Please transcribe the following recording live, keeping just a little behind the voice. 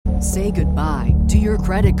Say goodbye to your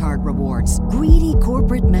credit card rewards. Greedy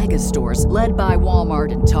corporate mega stores, led by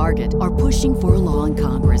Walmart and Target, are pushing for a law in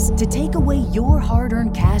Congress to take away your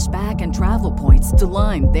hard-earned cash back and travel points to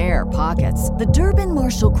line their pockets. The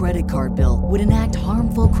Durbin-Marshall credit card bill would enact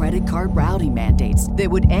harmful credit card routing mandates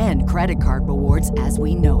that would end credit card rewards as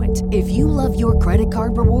we know it. If you love your credit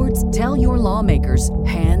card rewards, tell your lawmakers,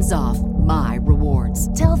 hands off my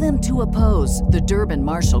rewards. Tell them to oppose the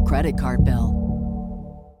Durbin-Marshall credit card bill.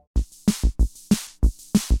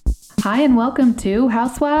 Hi, and welcome to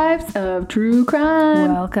Housewives of True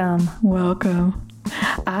Crime. Welcome.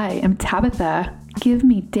 I am Tabitha. Give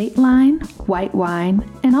me Dateline, white wine,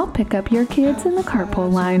 and I'll pick up your kids in the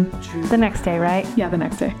carpool line. The next day, right? Yeah, the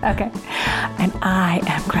next day. Okay. And I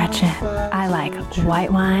am Gretchen. I like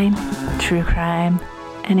white wine, true crime,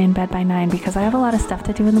 and in bed by 9 because I have a lot of stuff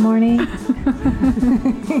to do in the morning.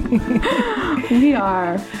 We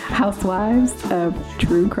are Housewives of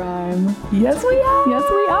True Crime. Yes, we are. Yes,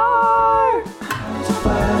 we are.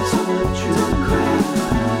 Housewives of True Crime.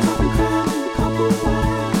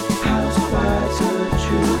 Housewives of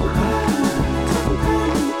True Crime.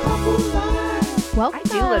 Welcome. I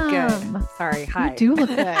do look good. Sorry. Hi. You do look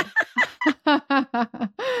good.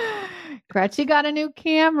 Gretchen got a new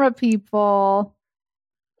camera, people.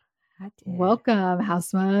 I did. Welcome,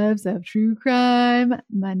 Housewives of True Crime,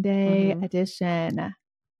 Monday edition.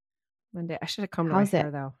 Monday. I should have combed How's my hair,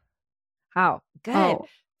 it? though. How? Good. Oh.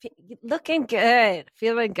 Looking good.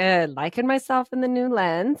 Feeling good. Liking myself in the new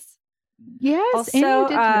lens. Yes, Also, and you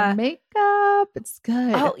did your makeup. It's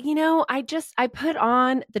good. Oh, I put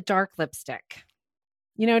on the dark lipstick.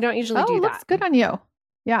 I don't usually do that. Looks good on you.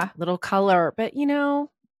 Yeah. Little color, but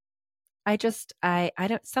I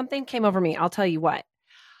don't, something came over me. I'll tell you what.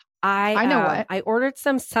 I know what. I ordered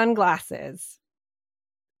some sunglasses.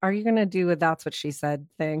 Are you going to do a that's what she said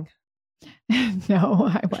thing? No,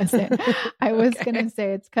 I wasn't. I was going to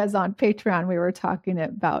say it's because on Patreon we were talking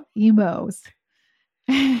about emos.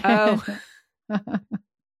 Oh.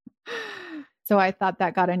 So I thought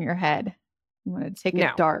that got in your head. You want to take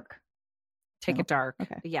it dark. Take it dark.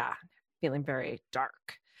 Okay. Yeah. Feeling very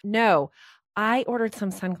dark. No, I ordered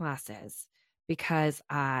some sunglasses because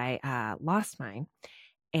I lost mine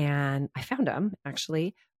and I found them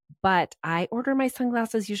actually, but I order my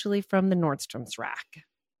sunglasses usually from the Nordstrom's rack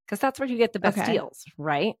because that's where you get the best deals,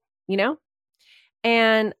 right?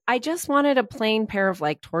 And I just wanted a plain pair of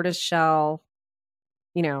like tortoise shell,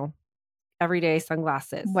 everyday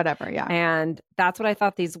sunglasses. Whatever, yeah. And that's what I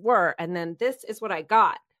thought these were. And then this is what I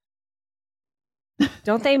got.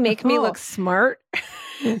 Don't they make me look smart?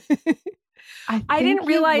 I didn't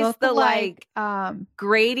realize the like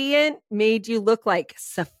gradient made you look like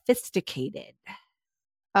sophisticated.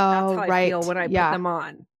 Oh, that's how I feel when I put them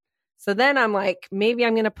on. So then I'm like, maybe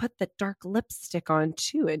I'm going to put the dark lipstick on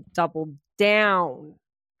too and double down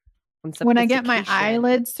on when I get my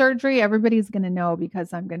eyelid surgery, everybody's going to know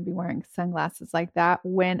because I'm going to be wearing sunglasses like that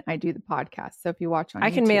when I do the podcast. So if you watch on I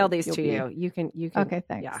can YouTube, mail these to you. You can. Okay,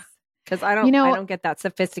 thanks. Yeah. Because I don't get that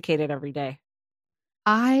sophisticated every day.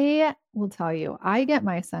 I will tell you, I get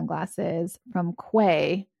my sunglasses from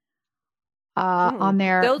Quay on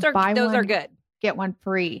their those are good. Get one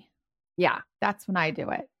free. Yeah. That's when I do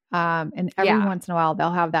it. And every once in a while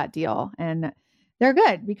they'll have that deal and they're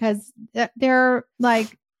good because they're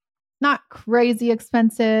like not crazy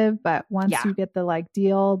expensive, but once you get the like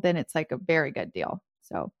deal, then it's like a very good deal.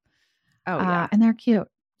 So, and they're cute.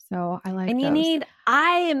 So I like and those. I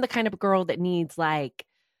am the kind of girl that needs like,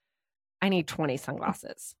 I need 20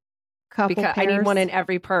 sunglasses. Couple because pairs. I need one in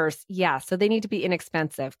every purse. Yeah. So they need to be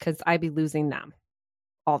inexpensive because I'd be losing them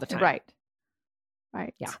all the time. Right.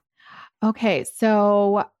 Yeah. Okay.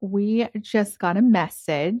 So we just got a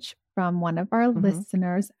message from one of our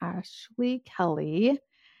listeners, Ashley Kelly,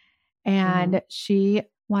 and she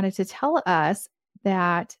wanted to tell us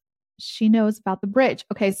that she knows about the bridge.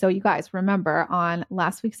 Okay. So you guys remember on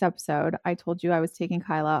last week's episode, I told you I was taking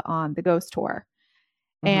Kyla on the ghost tour.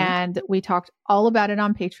 And we talked all about it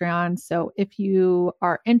on Patreon. So if you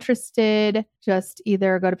are interested, just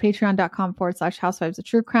either go to patreon.com/housewives of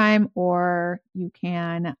true crime, or you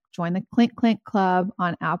can join the Clink Clink Club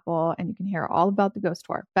on Apple and you can hear all about the ghost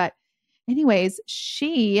tour. But anyways,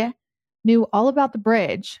 she knew all about the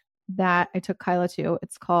bridge that I took Kyla to.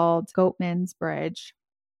 It's called Goatman's Bridge.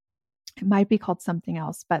 It might be called something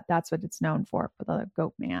else, but that's what it's known for the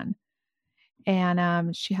Goat Man.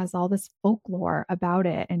 And she has all this folklore about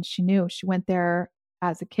it. And she went there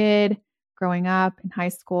as a kid, growing up in high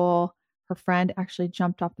school. Her friend actually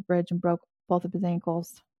jumped off the bridge and broke both of his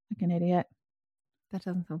ankles like an idiot. That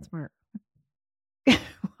doesn't sound smart.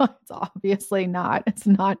 It's obviously not. It's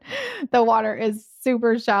not. The water is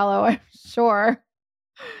super shallow, I'm sure.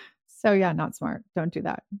 So yeah, not smart. Don't do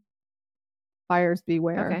that. Buyers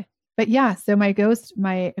beware. Okay. But yeah, so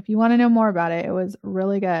if you want to know more about it, it was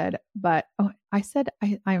really good. But I said,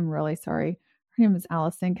 I'm really sorry. Her name is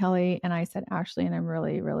Allison Kelly. And I said Ashley, and I'm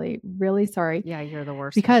really, really, really sorry. Yeah, you're the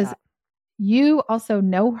worst. Because you also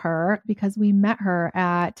know her because we met her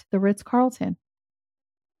at the Ritz-Carlton.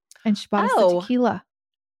 And she bought us the tequila.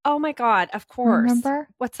 Oh my God, of course. Remember?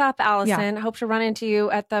 What's up, Allison? Hope to run into you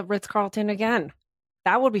at the Ritz-Carlton again.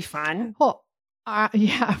 That would be fun. Well,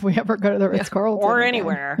 yeah, if we ever go to the Ritz-Carlton. Or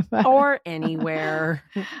anywhere. Or anywhere.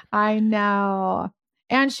 I know.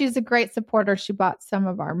 And she's a great supporter. She bought some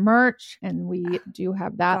of our merch, and we do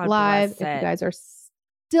have that God live. If bless you it. guys are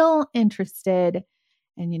still interested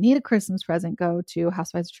and you need a Christmas present, go to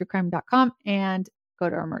housewifestruecrime.com and go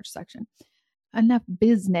to our merch section. Enough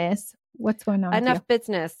business. What's going on? Enough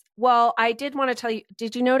business. Well, I did want to tell you,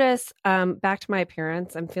 did you notice, back to my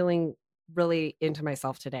appearance, I'm feeling really into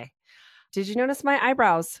myself today. Did you notice my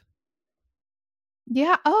eyebrows?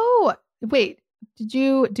 Yeah. Oh, wait. Did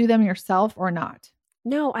you do them yourself or not?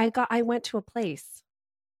 No, I went to a place.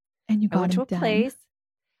 And you got I went them to a done. place.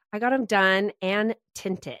 I got them done and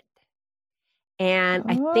tinted. And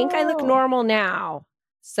I think I look normal now.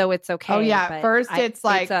 So it's okay. Oh, yeah. But First, it's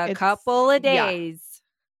a couple of days.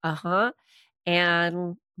 Yeah. Uh-huh.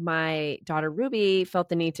 And my daughter Ruby felt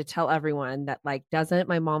the need to tell everyone that, like, doesn't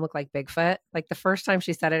my mom look like Bigfoot? Like, the first time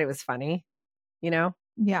she said it, it was funny, you know?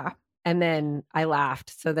 Yeah. And then I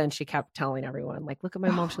laughed. So then she kept telling everyone, like, look at my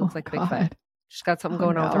mom. She looks like Bigfoot. She's got something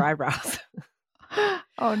going on with her eyebrows.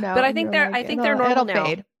 Oh no. But I think they're normal now.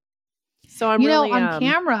 Fade. So I'm really on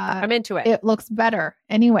camera, I'm into it. It looks better.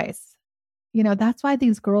 Anyways, that's why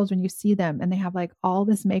these girls, when you see them and they have like all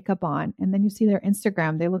this makeup on, and then you see their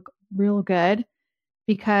Instagram, they look real good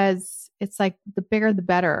because it's like the bigger the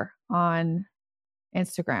better on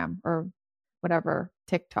Instagram or whatever,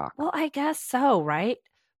 TikTok. Well, I guess so, right?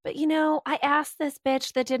 But I asked this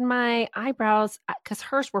bitch that did my eyebrows because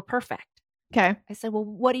hers were perfect. Okay. I said, well,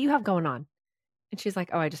 what do you have going on? And she's like,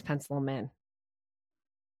 oh, I just pencil them in.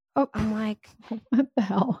 Oh, I'm like, what the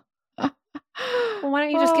hell? Well, why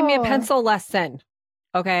don't you just give me a pencil lesson?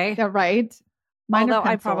 Okay. Yeah, right. Although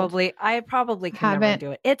I probably can never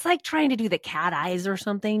do it. It's like trying to do the cat eyes or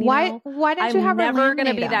something. Why didn't you have her I'm never going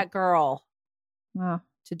to be laminate that girl to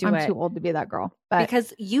do it. I'm too old to be that girl. But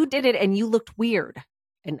because you did it and you looked weird.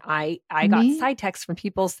 And I got side texts from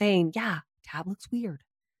people saying, yeah, Tab looks weird.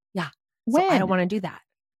 Yeah. So I don't want to do that.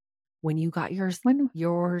 When you got yours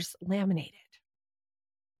laminated.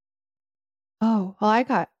 Oh, well, I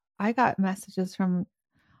got messages from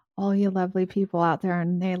all you lovely people out there,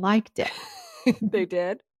 and they liked it. They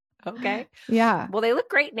did? Okay. Yeah. Well, they look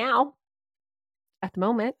great now at the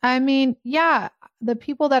moment. I mean, yeah, the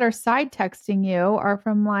people that are side texting you are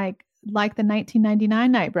from like the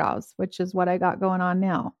 1999 eyebrows, which is what I got going on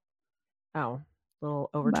now. Oh, a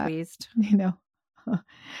little over tweezed.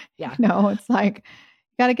 Yeah. No, it's like,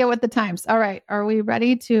 you got to get with the times. All right. Are we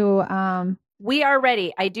ready to, we are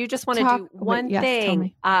ready. I do just want to do one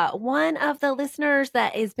thing. One of the listeners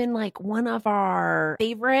that has been like one of our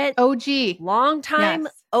favorite OG, longtime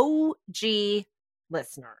OG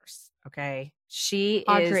listeners. Okay. She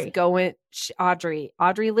is going, Audrey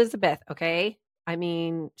Elizabeth. Okay. I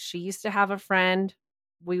mean, she used to have a friend.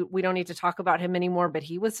 We don't need to talk about him anymore, but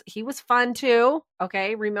he was fun too.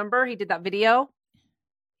 Okay. Remember he did that video?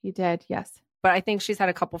 He did. Yes. But I think she's had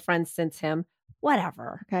a couple friends since him.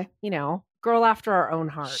 Whatever. Okay. Girl after our own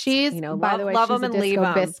heart. She's, by the way, love she's them a and disco leave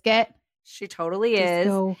them. biscuit. She totally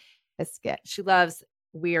disco biscuit. She loves,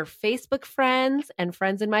 we're Facebook friends and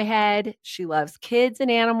friends in my head. She loves kids and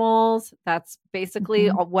animals. That's basically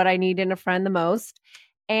what I need in a friend the most.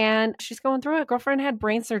 And she's going through it. Girlfriend had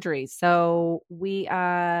brain surgery. So we,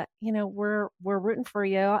 we're rooting for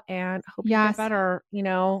you and hope you get better,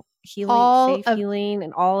 healing, safe healing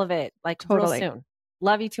and all of it. Like real soon.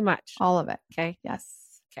 Love you too much. All of it. Okay. Yes.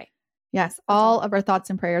 Okay. Yes. All of our thoughts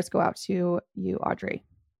and prayers go out to you, Audrey.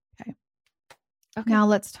 Okay. Now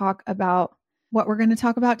let's talk about what we're going to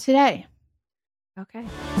talk about today. Okay.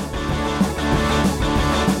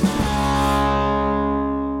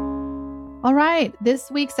 All right. This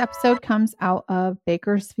week's episode comes out of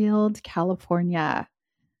Bakersfield, California.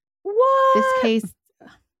 What? This case,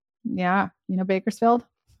 yeah. You know Bakersfield?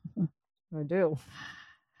 I do.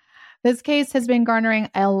 This case has been garnering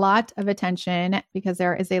a lot of attention because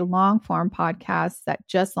there is a long form podcast that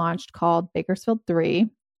just launched called Bakersfield 3.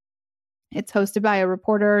 It's hosted by a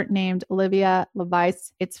reporter named Olivia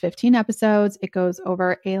Levice. It's 15 episodes. It goes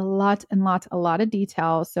over a lot of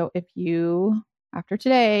detail. So if you after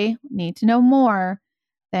today need to know more,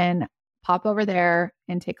 then pop over there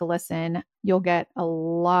and take a listen. You'll get in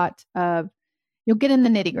the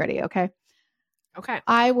nitty gritty. Okay. Okay.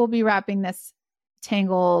 I will be wrapping this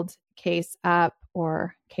tangled case up,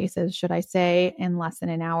 or cases, should I say, in less than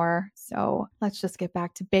an hour. So let's just get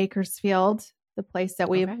back to Bakersfield, the place that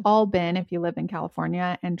we've all been if you live in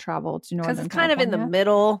California and travel to Northern Because it's California. kind of in the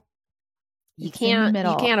middle. You It's in the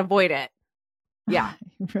middle. can't avoid it. Yeah.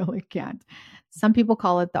 You really can't. Some people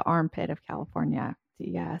call it the armpit of California.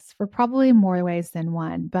 Yes, for probably more ways than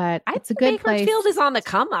one, but it's a good place. Bakersfield is on the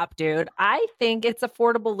come up, dude. I think it's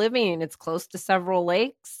affordable living. It's close to several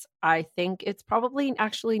lakes. I think it's probably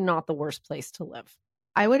actually not the worst place to live.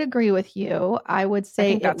 I would agree with you. I would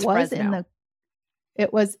say it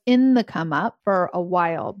was in the come up for a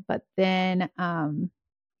while, but then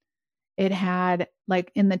it had,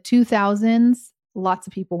 like, in the 2000s, lots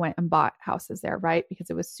of people went and bought houses there, right? Because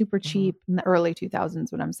it was super cheap in the early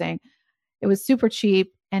 2000s, what I'm saying. It was super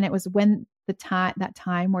cheap, and it was when that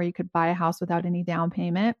time where you could buy a house without any down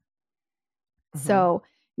payment. So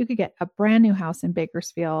you could get a brand new house in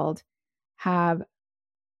Bakersfield, have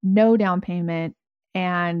no down payment,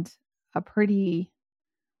 and a pretty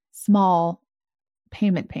small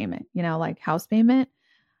payment, like house payment.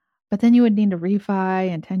 But then you would need to refi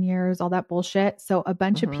in 10 years, all that bullshit. So a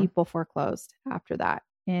bunch of people foreclosed after that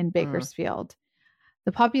in Bakersfield.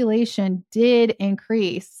 The population did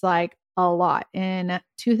increase like a lot. In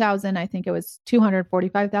 2000, I think it was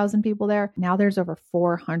 245,000 people there. Now there's over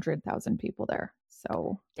 400,000 people there.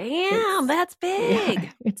 So damn, that's big. Yeah,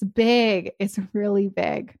 it's big. It's really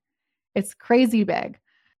big. It's crazy big.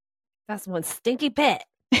 That's one stinky pit.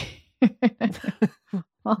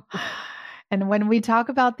 Well, and when we talk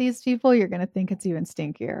about these people, you're going to think it's even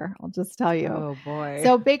stinkier. I'll just tell you. Oh, boy.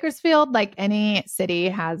 So Bakersfield, like any city,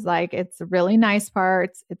 has like its really nice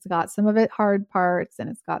parts. It's got some of it hard parts, and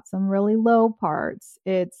it's got some really low parts.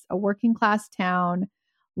 It's a working class town.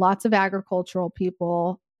 Lots of agricultural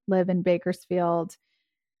people live in Bakersfield.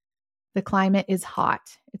 The climate is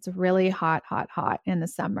hot. It's really hot in the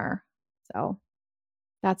summer. So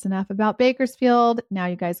that's enough about Bakersfield. Now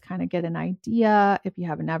you guys kind of get an idea if you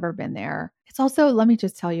have never been there. It's also, let me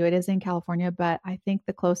just tell you, it is in California, but I think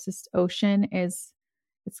the closest ocean it's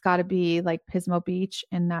got to be like Pismo Beach,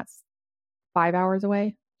 and that's 5 hours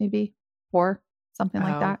away, maybe 4, something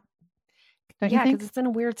like that. Don't you think? Because it's in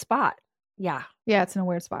a weird spot. Yeah. Yeah, it's in a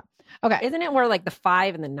weird spot. Okay. Isn't it where like the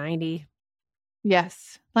 5 and the 90?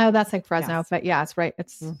 Yes. Well, that's like Fresno, Yes. but yeah, it's right.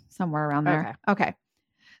 It's somewhere around there. Okay.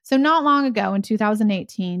 So not long ago, in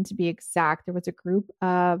 2018, to be exact, there was a group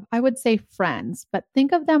of, I would say, friends, but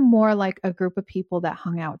think of them more like a group of people that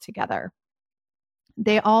hung out together.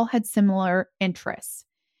 They all had similar interests,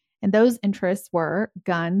 and those interests were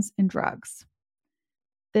guns and drugs.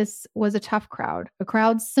 This was a tough crowd, a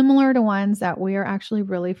crowd similar to ones that we are actually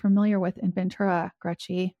really familiar with in Ventura,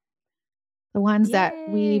 Gretchen. The ones that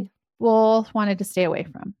we both wanted to stay away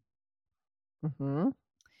from.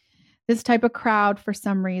 This type of crowd, for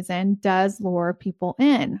some reason, does lure people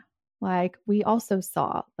in. Like we also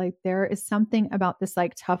saw, like there is something about this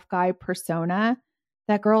like tough guy persona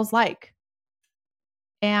that girls like.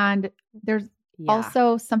 And there's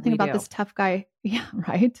also something about this tough guy. Yeah,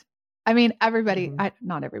 right. I mean, everybody,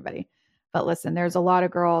 not everybody, but listen, there's a lot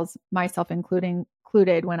of girls, myself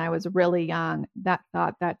included when I was really young, that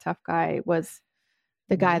thought that tough guy was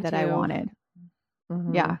the guy that I wanted.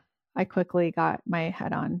 Yeah. I quickly got my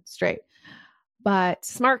head on straight. But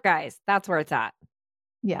smart guys, that's where it's at.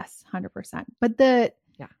 Yes, 100%. But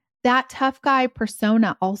that tough guy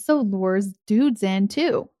persona also lures dudes in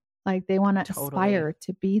too. Like they want to aspire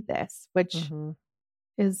to be this, which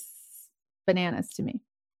is bananas to me.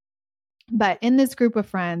 But in this group of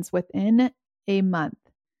friends, within a month,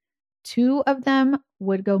 2 of them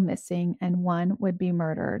would go missing and 1 would be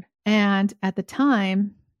murdered. And at the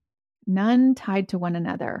time, none tied to one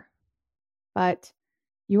another. But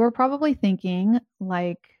you were probably thinking,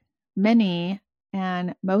 like many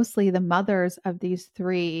and mostly the mothers of these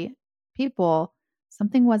 3 people,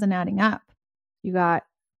 something wasn't adding up. You got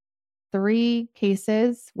 3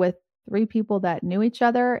 cases with 3 people that knew each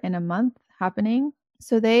other in a month happening.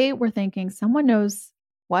 So they were thinking someone knows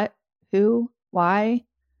what, who, why,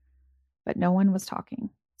 but no one was talking.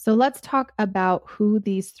 So let's talk about who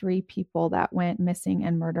these 3 people that went missing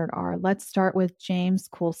and murdered are. Let's start with James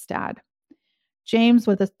Coolstad. James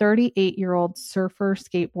was a 38-year-old surfer,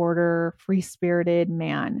 skateboarder, free-spirited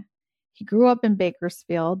man. He grew up in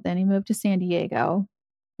Bakersfield, then he moved to San Diego,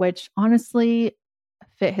 which honestly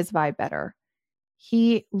fit his vibe better.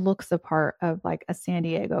 He looks a part of like a San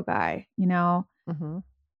Diego guy, you know?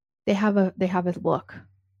 They have a look.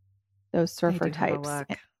 those surfer They do have a types.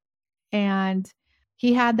 look. And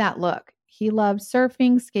he had that look. He loved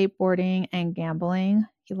surfing, skateboarding, and gambling.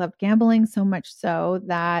 He loved gambling so much so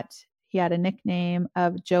that he had a nickname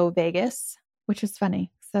of Joe Vegas, which is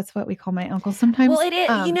funny. That's what we call my uncle sometimes. Well, it is,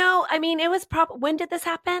 it was when did this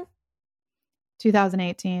happen?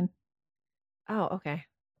 2018. Oh, okay.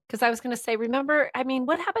 Because I was going to say, remember,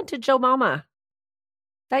 what happened to Joe Mama?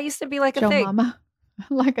 That used to be like a Joe thing. Mama.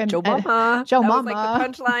 Like a Joe Mama. Joe that Mama. was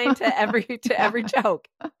like the punchline to every joke.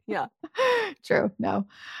 Yeah. True. No.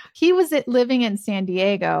 He was living in San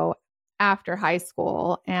Diego after high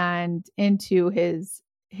school and into his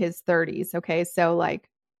 30s. Okay. So like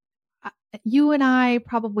you and I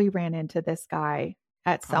probably ran into this guy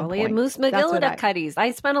at some point. Probably at Moose McGillit at Cuddy's.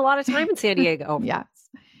 I spent a lot of time in San Diego. Yes.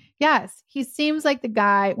 Yes. He seems like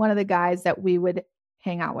one of the guys that we would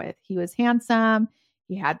hang out with. He was handsome.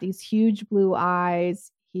 He had these huge blue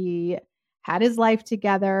eyes. He had his life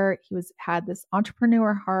together. Had this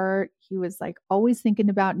entrepreneur heart. He was like always thinking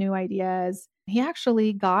about new ideas. He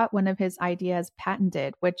actually got one of his ideas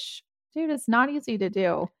patented, which, dude, is not easy to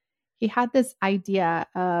do. He had this idea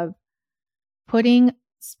of putting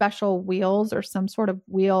special wheels or some sort of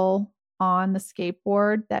wheel on the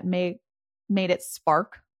skateboard that made it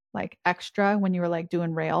spark like extra when you were like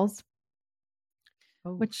doing rails,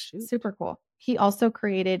 which is super cool. He also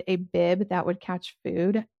created a bib that would catch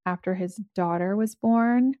food after his daughter was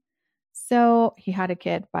born. So he had a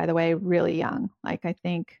kid, by the way, really young, like I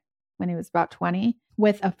think when he was about 20,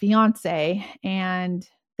 with a fiance. And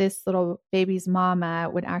this little baby's mama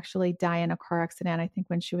would actually die in a car accident, I think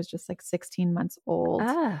when she was just like 16 months old.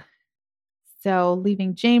 So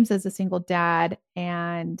leaving James as a single dad,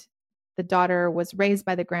 and the daughter was raised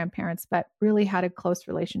by the grandparents, but really had a close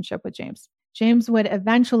relationship with James. James would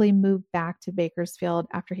eventually move back to Bakersfield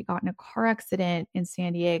after he got in a car accident in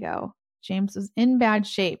San Diego. James was in bad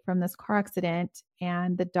shape from this car accident,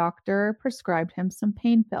 and the doctor prescribed him some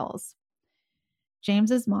pain pills.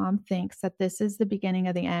 James's mom thinks that this is the beginning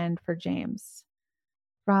of the end for James.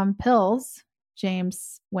 From pills,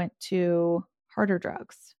 James went to harder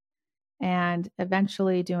drugs and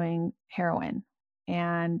eventually doing heroin.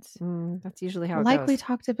 And that's usually how it like goes. we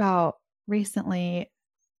talked about recently,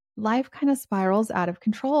 life kind of spirals out of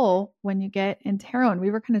control when you get into heroin.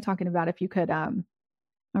 We were kind of talking about if you could, remember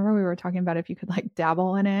we were talking about if you could like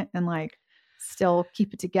dabble in it and like still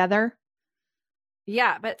keep it together.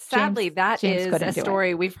 Yeah, but sadly, that is a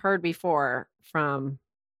story we've heard before from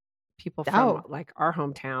people from like our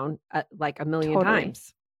hometown, like a million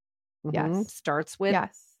times. Mm-hmm. Yes. Starts with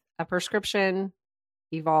a prescription,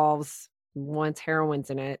 evolves. Once heroin's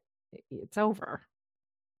in it, it's over.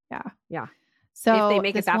 Yeah. Yeah. So if they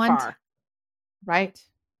make it that far. Right.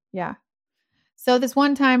 Yeah. So this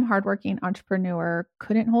one-time hardworking entrepreneur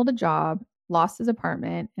couldn't hold a job, lost his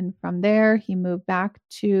apartment, and from there he moved back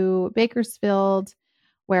to Bakersfield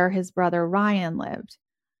where his brother Ryan lived.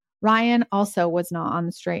 Ryan also was not on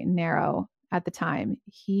the straight and narrow at the time.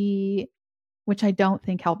 Which I don't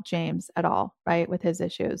think helped James at all, right, with his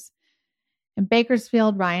issues. In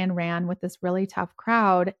Bakersfield, Ryan ran with this really tough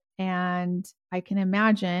crowd, and I can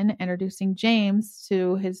imagine introducing James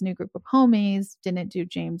to his new group of homies didn't do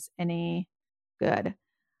James any good.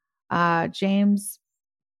 James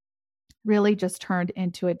really just turned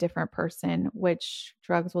into a different person, which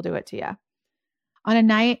drugs will do it to you. On a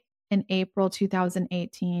night in April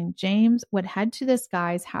 2018, James would head to this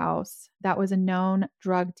guy's house that was a known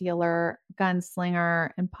drug dealer,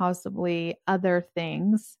 gunslinger, and possibly other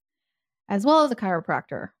things, as well as a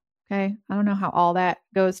chiropractor. Okay. I don't know how all that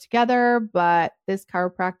goes together, but this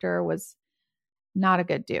chiropractor was not a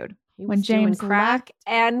good dude. When James crack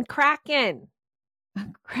and cracking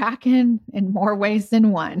in more ways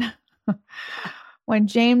than one. When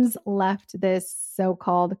James left this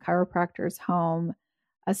so-called chiropractor's home,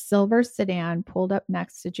 a silver sedan pulled up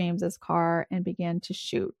next to James's car and began to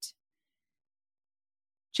shoot.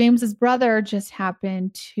 James's brother just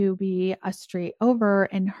happened to be a street over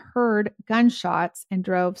and heard gunshots and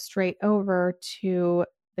drove straight over to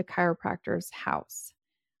the chiropractor's house.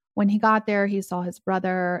 When he got there, he saw his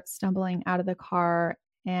brother stumbling out of the car,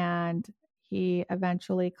 and he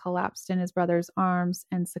eventually collapsed in his brother's arms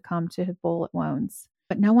and succumbed to his bullet wounds.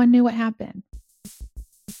 But no one knew what happened.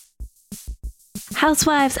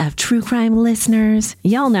 Housewives of True Crime listeners,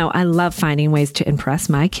 y'all know I love finding ways to impress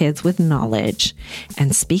my kids with knowledge.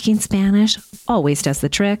 And speaking Spanish always does the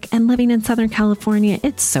trick, and living in Southern California,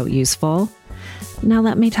 it's so useful. Now,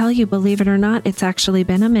 let me tell you, believe it or not, it's actually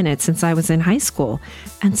been a minute since I was in high school.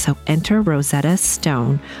 And so enter Rosetta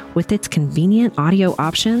Stone. With its convenient audio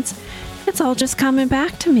options, it's all just coming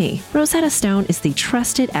back to me. Rosetta Stone is the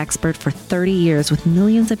trusted expert for 30 years with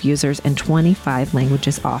millions of users and 25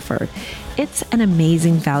 languages offered. It's an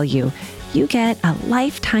amazing value. You get a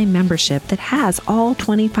lifetime membership that has all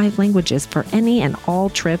 25 languages for any and all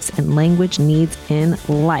trips and language needs in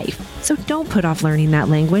life. So don't put off learning that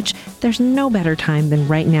language. There's no better time than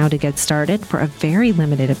right now to get started. For a very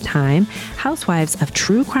limited time, housewives of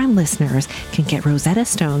true crime listeners can get Rosetta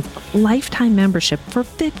Stone's lifetime membership for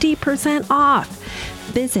 50% off.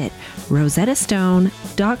 Visit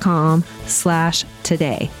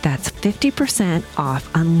rosettastone.com/today. That's 50% off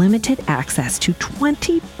unlimited access to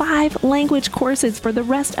 25 language courses for the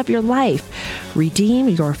rest of your life. Redeem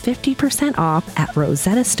your 50% off at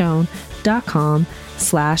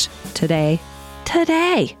rosettastone.com/today.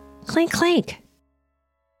 Today. Clink, clink.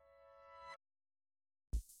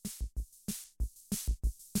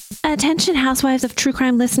 Attention, housewives of true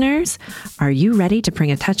crime listeners. Are you ready to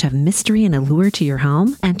bring a touch of mystery and allure to your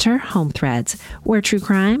home? Enter Home Threads, where true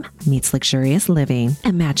crime meets luxurious living.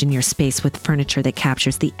 Imagine your space with furniture that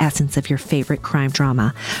captures the essence of your favorite crime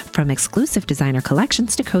drama. From exclusive designer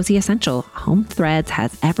collections to cozy essential, Home Threads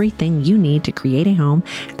has everything you need to create a home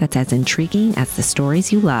that's as intriguing as the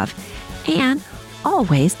stories you love. And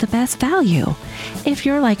always the best value. If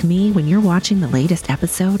you're like me when you're watching the latest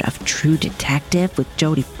episode of True Detective with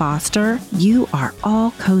Jodie Foster, you are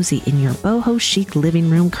all cozy in your boho chic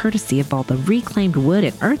living room courtesy of all the reclaimed wood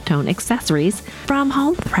and earth tone accessories from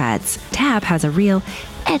Home Threads. Tab has a real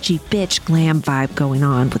edgy bitch glam vibe going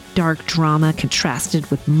on with dark drama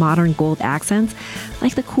contrasted with modern gold accents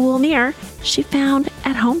like the cool mirror she found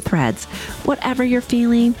at Home Threads. Whatever you're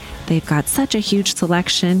feeling, they've got such a huge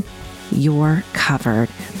selection. You're covered.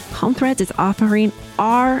 Home Threads is offering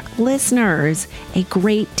our listeners a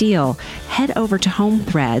great deal. Head over to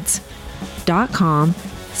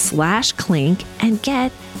homethreads.com/clink and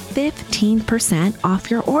get 15%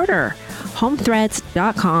 off your order.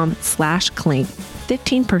 homethreads.com/clink.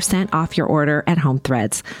 15% off your order at Home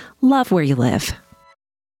Threads. Love where you live.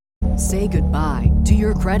 Say goodbye to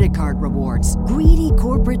your credit card rewards. Greedy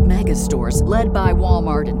corporate mega stores, led by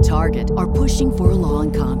Walmart and Target, are pushing for a law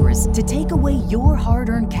in Congress to take away your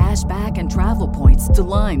hard-earned cash back and travel points to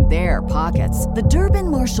line their pockets. The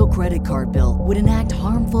Durbin-Marshall credit card bill would enact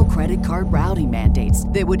harmful credit card routing mandates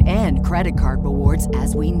that would end credit card rewards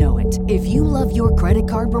as we know it. If you love your credit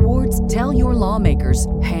card rewards, tell your lawmakers,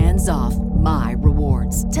 hands off my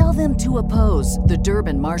rewards. Tell them to oppose the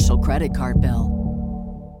Durbin-Marshall credit card bill.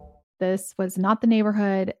 This was not the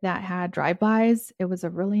neighborhood that had drive-bys. It was a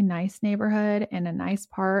really nice neighborhood in a nice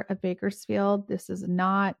part of Bakersfield. This is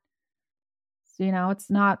not, it's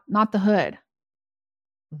not the hood.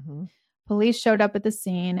 Mm-hmm. Police showed up at the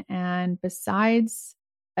scene, and besides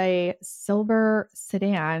a silver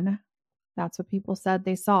sedan, that's what people said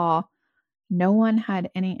they saw, no one had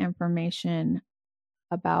any information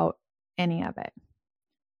about any of it.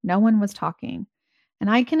 No one was talking. And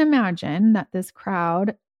I can imagine that this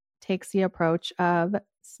crowd takes the approach of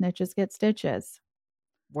snitches get stitches.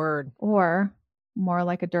 Word. Or more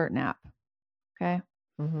like a dirt nap. Okay.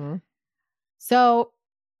 Mm-hmm. So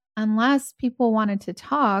unless people wanted to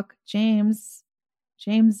talk, James's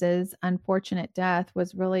unfortunate death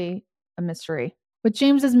was really a mystery. With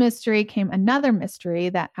James's mystery came another mystery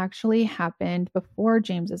that actually happened before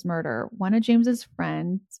James's murder. One of James's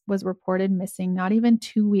friends was reported missing not even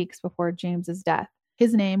 2 weeks before James's death.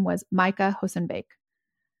 His name was Micah Hosenbake.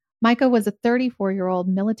 Micah was a 34-year-old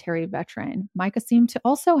military veteran. Micah seemed to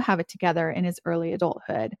also have it together in his early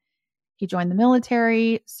adulthood. He joined the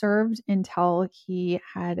military, served until he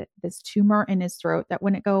had this tumor in his throat that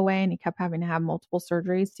wouldn't go away, and he kept having to have multiple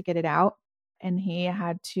surgeries to get it out. And he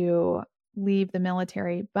had to leave the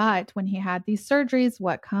military. But when he had these surgeries,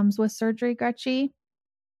 what comes with surgery, Gretchen?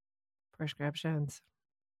 Prescriptions.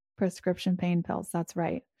 Prescription pain pills. That's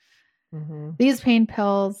right. Mm-hmm. These pain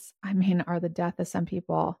pills, are the death of some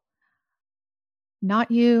people.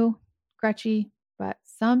 Not you, Gretchen, but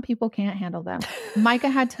some people can't handle them. Micah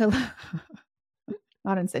had to,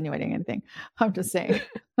 not insinuating anything. I'm just saying.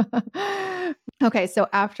 Okay, so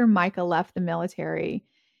after Micah left the military,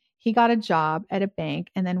 he got a job at a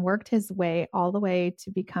bank and then worked his way all the way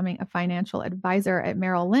to becoming a financial advisor at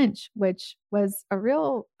Merrill Lynch, which was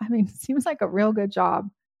seems like a real good job,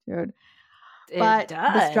 dude. It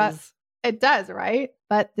does. It does, right?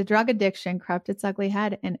 But the drug addiction crept its ugly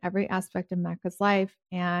head in every aspect of Micah's life.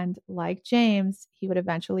 And like James, he would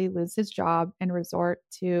eventually lose his job and resort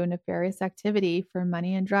to nefarious activity for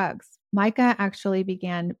money and drugs. Micah actually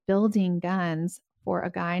began building guns for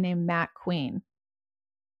a guy named Matt Queen.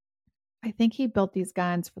 I think he built these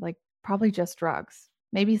guns for like probably just drugs,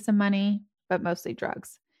 maybe some money, but mostly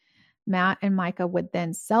drugs. Matt and Micah would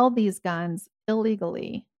then sell these guns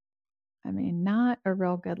illegally. I mean, not a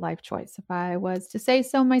real good life choice if I was to say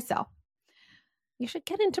so myself. You should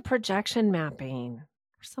get into projection mapping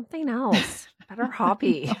or something else. Better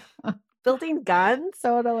hobby. Building guns?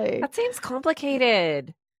 Totally. That seems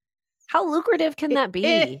complicated. How lucrative can that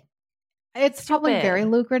be? It's probably very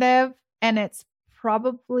lucrative, and it's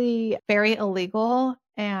probably very illegal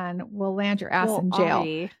and will land your ass in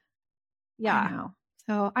jail. Yeah. I know.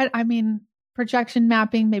 So I mean, projection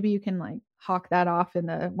mapping, maybe you can like hawk that off in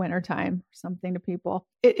the wintertime or something to people.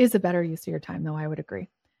 It is a better use of your time, though, I would agree.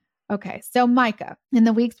 Okay, so Micah, in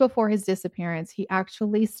the weeks before his disappearance, he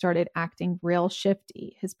actually started acting real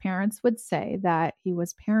shifty. His parents would say that he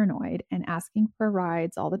was paranoid and asking for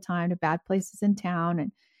rides all the time to bad places in town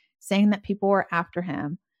and saying that people were after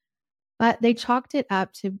him. But they chalked it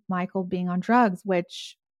up to Michael being on drugs,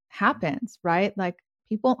 which happens, right? Like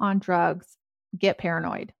people on drugs get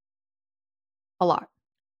paranoid a lot.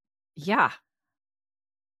 Yeah.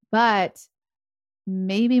 But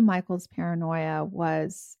maybe Michael's paranoia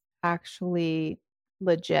was actually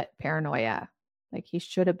legit paranoia, like he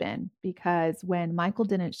should have been, because when Michael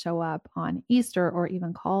didn't show up on Easter or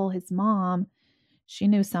even call his mom, she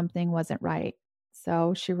knew something wasn't right.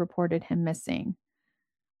 So she reported him missing.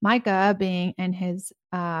 Micah, being in his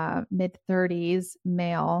mid-30s,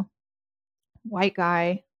 male, white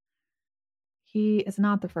guy, he is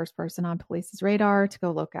not the first person on police's radar to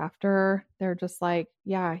go look after. They're just like,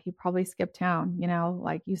 yeah, he probably skipped town. You know,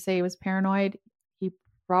 like you say, he was paranoid. He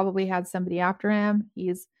probably had somebody after him.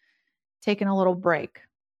 He's taking a little break.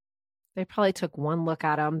 They probably took one look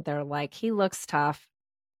at him. They're like, he looks tough.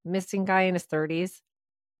 Missing guy in his 30s.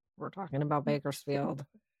 We're talking about Bakersfield.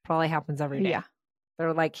 Probably happens every day. Yeah.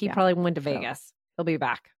 They're like, he probably went to Vegas. He'll be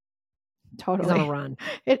back. Totally. He's on a run.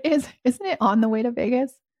 It is. Isn't it on the way to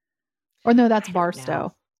Vegas? Or no, that's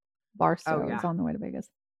Barstow. Barstow is on the way to Vegas.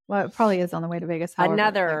 Well, it probably is on the way to Vegas. However,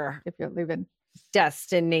 another like, if you're leaving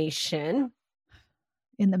destination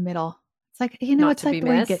in the middle. It's like, you know, it's like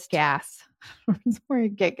where you get gas. It's where you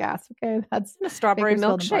get gas. Okay. That's a strawberry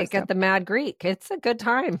milkshake at the Mad Greek. It's a good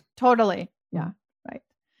time. Totally. Yeah. Right.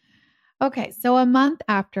 Okay. So a month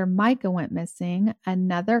after Micah went missing,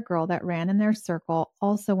 another girl that ran in their circle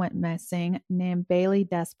also went missing, named Bailey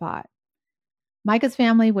Despot. Micah's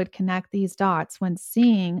family would connect these dots when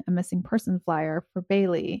seeing a missing person flyer for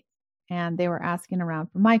Bailey, and they were asking around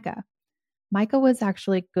for Micah. Micah was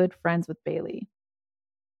actually good friends with Bailey.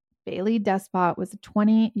 Bailey Despot was a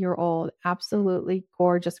 20-year-old, absolutely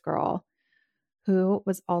gorgeous girl who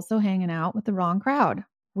was also hanging out with the wrong crowd.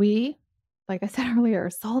 We, like I said earlier,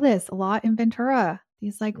 saw this a lot in Ventura.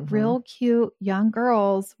 These like real cute young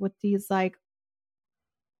girls with these like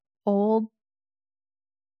old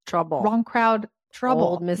trouble, wrong crowd trouble.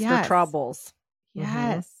 Old Mr. Troubles.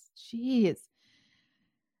 Yes. Jeez.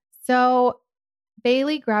 So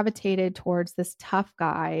Bailey gravitated towards this tough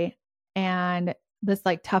guy and this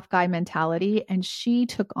like tough guy mentality. And she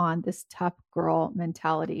took on this tough girl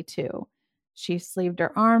mentality too. She sleeved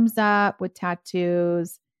her arms up with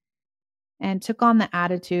tattoos and took on the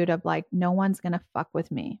attitude of like, no one's going to fuck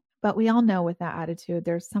with me. But we all know with that attitude,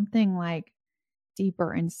 there's something like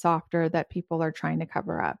deeper and softer that people are trying to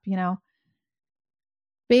cover up, you know?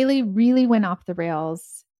 Bailey really went off the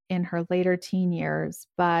rails in her later teen years,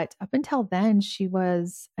 but up until then, she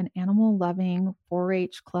was an animal-loving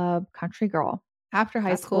 4-H club country girl. After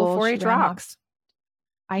high school, 4-H rocks.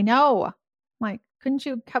 I know. Like, couldn't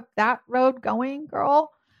you kept that road going,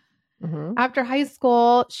 girl? After high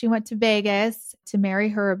school, she went to Vegas to marry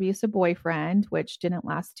her abusive boyfriend, which didn't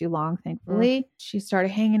last too long, thankfully. She started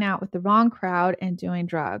hanging out with the wrong crowd and doing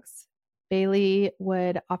drugs. Bailey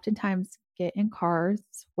would oftentimes get in cars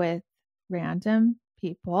with random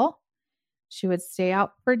people. She would stay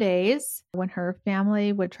out for days. When her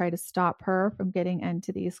family would try to stop her from getting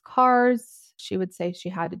into these cars, she would say she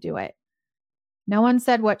had to do it. No one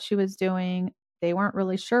said what she was doing. They weren't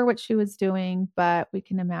really sure what she was doing, but we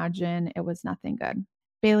can imagine it was nothing good.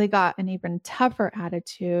 Bailey got an even tougher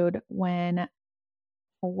attitude when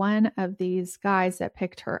one of these guys that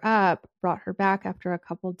picked her up brought her back after a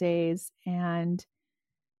couple days, and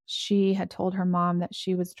she had told her mom that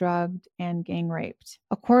she was drugged and gang raped.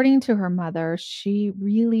 According to her mother, she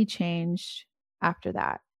really changed after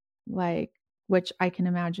that, like, which I can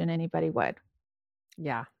imagine anybody would.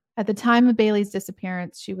 Yeah. At the time of Bailey's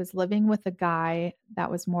disappearance, she was living with a guy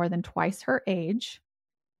that was more than twice her age.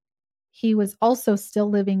 He was also still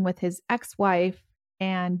living with his ex-wife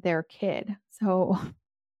and their kid. So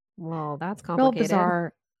Well, that's Real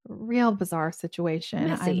complicated. bizarre situation. I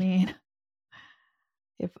Messy. mean,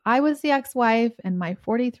 if I was the ex-wife and my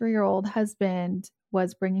 43-year-old husband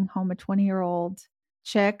was bringing home a 20-year-old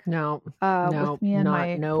chick No, with me and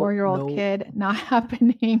my 4-year-old no. kid, not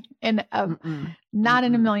happening Mm-mm. not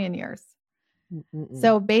in a Mm-mm. million years. Mm-mm.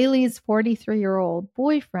 So Bailey's 43-year-old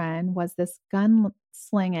boyfriend was this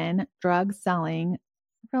gun-slinging, drug-selling,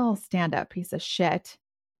 real stand-up piece of shit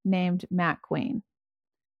named Matt Queen.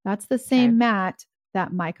 That's the same Matt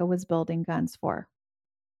that Micah was building guns for.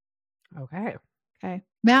 Okay. Okay.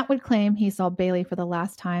 Matt would claim he saw Bailey for the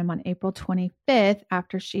last time on April 25th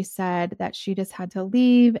after she said that she just had to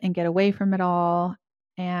leave and get away from it all.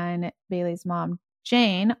 And Bailey's mom,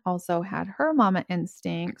 Jane, also had her mama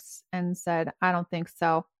instincts and said, I don't think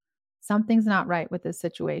so. Something's not right with this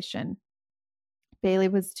situation. Bailey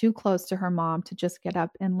was too close to her mom to just get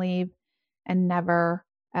up and leave and never,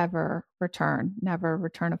 ever return. Never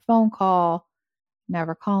return a phone call,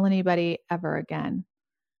 never call anybody ever again.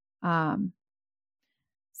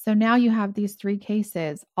 So now you have these 3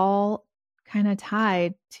 cases all kind of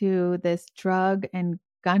tied to this drug and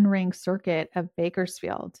gun ring circuit of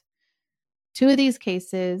Bakersfield. 2 of these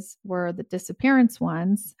cases were the disappearance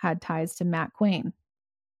ones, had ties to Matt Queen.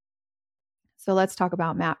 So let's talk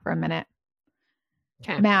about Matt for a minute.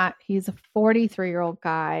 Okay. Matt, he's a 43-year-old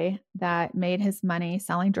guy that made his money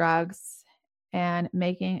selling drugs and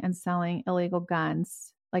making and selling illegal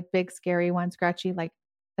guns, like big, scary ones, scratchy, like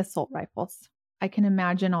assault rifles. I can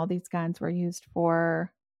imagine all these guns were used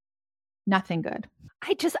for nothing good.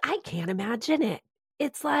 I can't imagine it.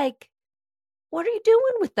 It's like, what are you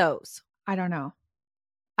doing with those? I don't know.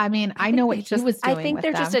 I mean, I know what he was doing. I think with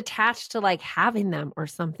they're them. just attached to like having them or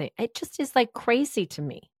something. It just is like crazy to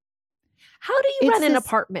me. How do you run an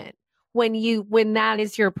apartment when that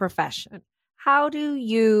is your profession? How do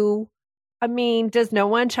you, I mean, does no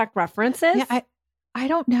one check references? Yeah, I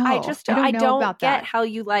don't know. I don't about get that. how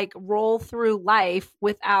you like roll through life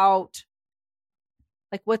without,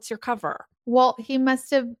 like, what's your cover? Well, he must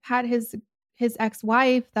have had his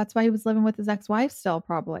ex-wife. That's why he was living with his ex-wife still,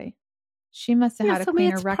 probably. She must have had a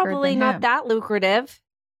cleaner it's record probably than not him. that lucrative.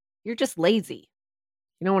 You're just lazy.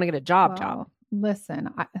 You don't want to get a job.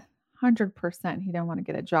 Listen, 100% he didn't want to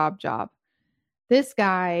get a job. This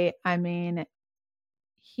guy, I mean,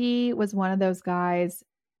 he was one of those guys.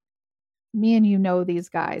 Me and you know these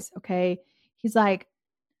guys, okay? He's like,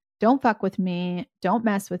 don't fuck with me. Don't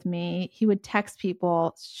mess with me. He would text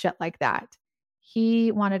people shit like that.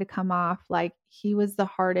 He wanted to come off like he was the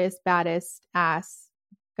hardest, baddest ass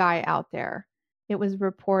guy out there. It was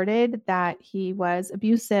reported that he was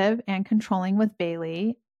abusive and controlling with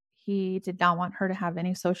Bailey. He did not want her to have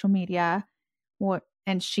any social media.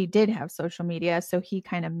 And she did have social media. So he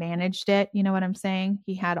kind of managed it. You know what I'm saying?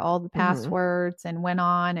 He had all the passwords and went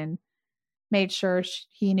on and made sure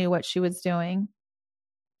he knew what she was doing.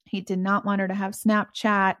 He did not want her to have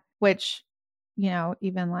Snapchat, which,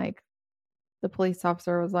 even like the police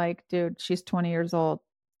officer was like, dude, she's 20 years old.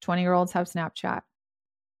 20-year-olds have Snapchat.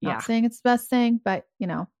 Not saying it's the best thing, but,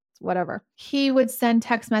 it's whatever. He would send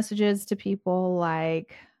text messages to people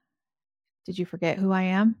like, did you forget who I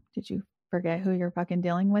am? Did you forget who you're fucking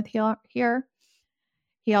dealing with here?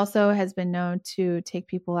 He also has been known to take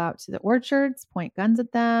people out to the orchards, point guns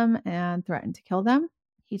at them, and threaten to kill them.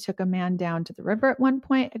 He took a man down to the river at one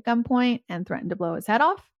point at gunpoint and threatened to blow his head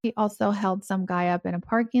off. He also held some guy up in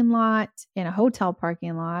a hotel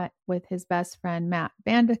parking lot with his best friend, Matt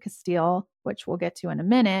Bandicastile, which we'll get to in a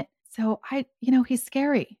minute. So he's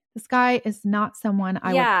scary. This guy is not someone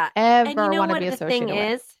I would ever want to be associated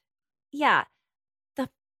with. Yeah. The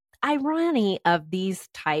irony of these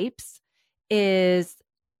types is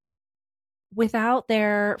without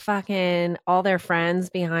their fucking all their friends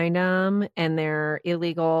behind them and their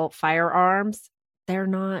illegal firearms, they're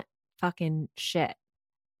not fucking shit.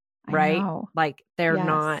 Right? Like they're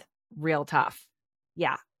not real tough.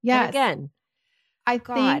 Yeah. Yes. And again, I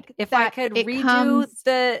think if I could redo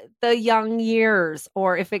the young years,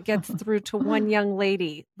 or if it gets through to one young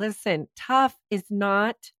lady, listen, tough is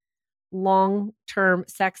not long-term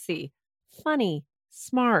sexy, funny,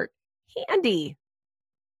 smart, handy,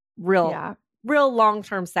 real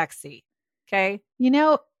long-term sexy. Okay.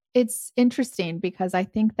 It's interesting because I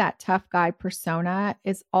think that tough guy persona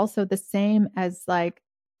is also the same as like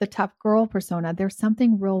the tough girl persona. There's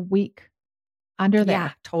something real weak under there.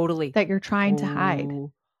 Yeah, totally. That you're trying to hide.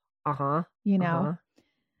 Uh-huh.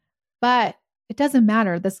 But it doesn't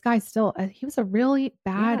matter. This guy still, he was a really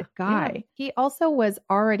bad guy. Yeah. He also was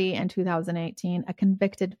already in 2018 a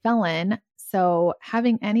convicted felon. So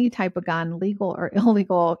having any type of gun, legal or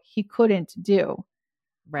illegal, he couldn't do.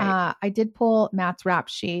 Right. I did pull Matt's rap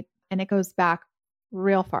sheet, and it goes back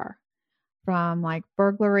real far, from like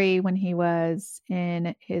burglary when he was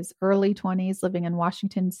in his early 20s living in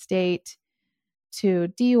Washington state, to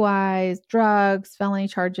DUIs, drugs, felony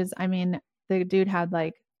charges. I mean, the dude had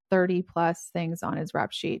like 30 plus things on his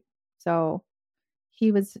rap sheet. So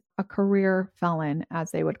he was a career felon, as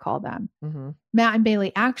they would call them. Mm-hmm. Matt and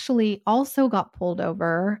Bailey actually also got pulled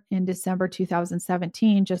over in December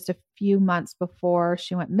 2017, just a few months before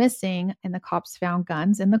she went missing, and the cops found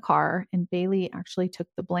guns in the car, and Bailey actually took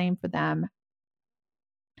the blame for them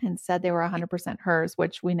and said they were 100% hers,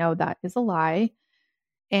 which we know that is a lie,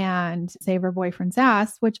 and save her boyfriend's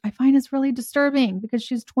ass, which I find is really disturbing because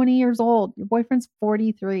she's 20 years old. Your boyfriend's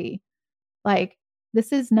 43. Like,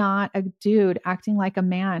 this is not a dude acting like a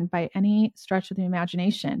man by any stretch of the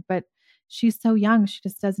imagination, but she's so young, she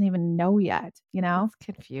just doesn't even know yet, you know? It's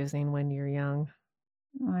confusing when you're young.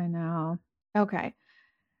 I know. Okay.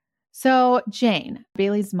 So Jane,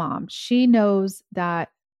 Bailey's mom, she knows that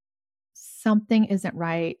something isn't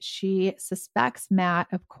right. She suspects Matt,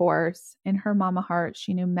 of course. In her mama heart,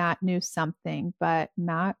 she knew Matt knew something, but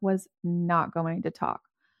Matt was not going to talk.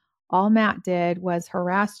 All Matt did was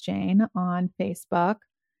harass Jane on Facebook,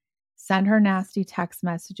 send her nasty text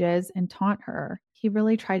messages, and taunt her. He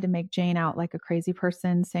really tried to make Jane out like a crazy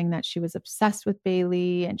person, saying that she was obsessed with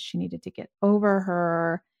Bailey and she needed to get over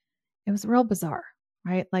her. It was real bizarre,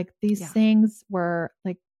 right? Like, these things were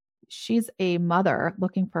like, she's a mother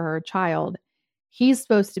looking for her child. He's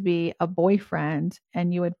supposed to be a boyfriend,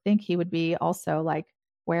 and you would think he would be also like,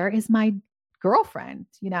 where is my girlfriend,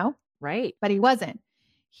 you know? Right. But he wasn't.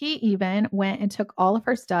 He even went and took all of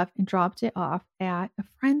her stuff and dropped it off at a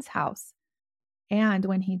friend's house. And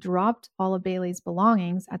when he dropped all of Bailey's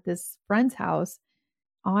belongings at this friend's house,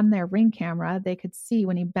 on their Ring camera, they could see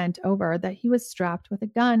when he bent over that he was strapped with a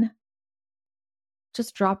gun,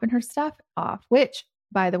 just dropping her stuff off, which,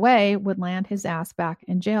 by the way, would land his ass back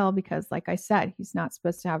in jail because, like I said, he's not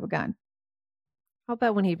supposed to have a gun. I'll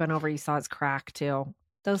bet when he bent over, he saw his crack too.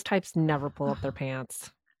 Those types never pull up their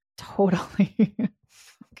pants. Totally.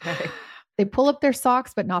 Okay. They pull up their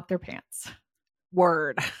socks, but not their pants.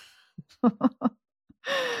 Word.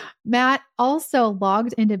 Matt also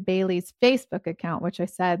logged into Bailey's Facebook account, which I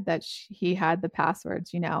said that he had the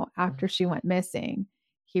passwords, you know, after she went missing.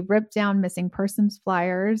 He ripped down missing persons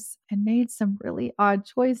flyers and made some really odd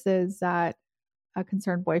choices that a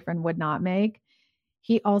concerned boyfriend would not make.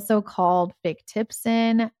 He also called fake tips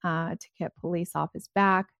in to get police off his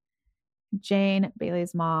back. Jane,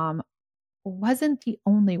 Bailey's mom, wasn't the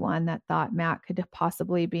only one that thought Matt could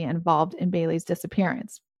possibly be involved in Bailey's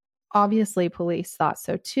disappearance. Obviously, police thought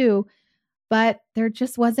so too, but there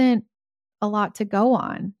just wasn't a lot to go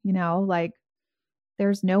on, you know, like,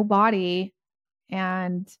 there's no body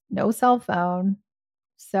and no cell phone.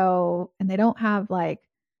 So, and they don't have like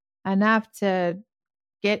enough to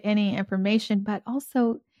get any information, but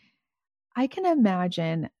also I can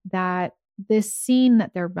imagine that this scene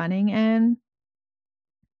that they're running in,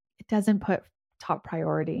 it doesn't put top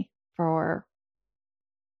priority for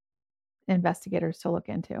investigators to look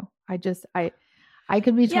into. I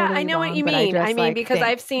could be totally I know wrong, what you but mean. I mean, like, because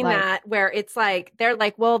I've seen that where it's like, they're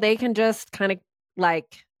like, well, they can just kind of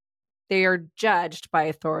like, they are judged by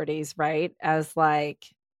authorities, right? As like,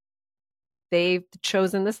 they've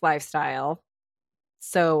chosen this lifestyle.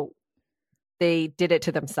 So they did it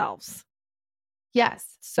to themselves.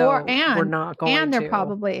 Yes. So we're not going and they're to.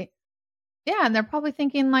 probably, yeah. And they're probably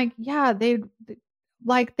thinking like, yeah, they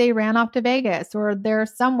ran off to Vegas or they're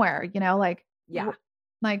somewhere, you know, like, yeah,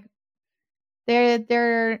 like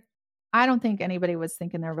I don't think anybody was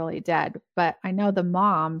thinking they're really dead, but I know the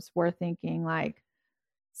moms were thinking like,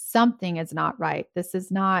 something is not right. This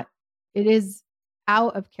is not, it is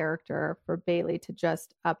out of character for Bailey to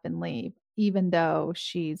just up and leave, even though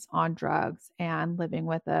she's on drugs and living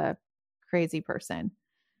with a crazy person.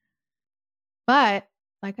 But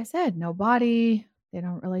like I said, no body, they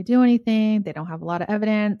don't really do anything. They don't have a lot of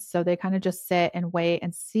evidence. So they kind of just sit and wait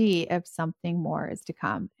and see if something more is to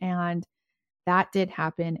come. And that did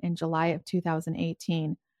happen in July of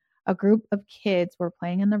 2018. A group of kids were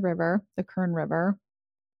playing in the river, the Kern River,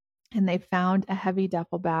 and they found a heavy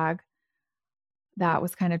duffel bag that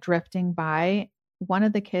was kind of drifting by. One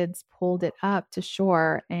of the kids pulled it up to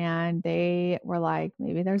shore and they were like,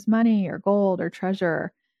 maybe there's money or gold or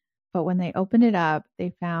treasure. But when they opened it up,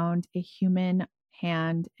 they found a human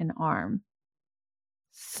hand and arm.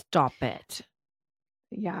 Stop it.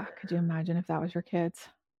 Yeah. Could you imagine if that was your kids?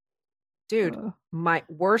 Dude, my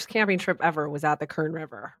worst camping trip ever was at the Kern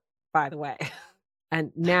River, by the way.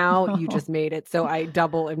 And now you just made it so I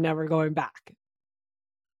double am never going back.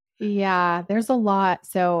 Yeah, there's a lot.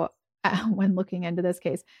 So when looking into this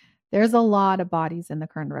case, there's a lot of bodies in the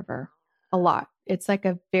Kern River. A lot. It's like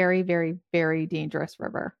a very, very, very dangerous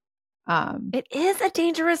river. It is a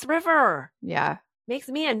dangerous river. Yeah. Makes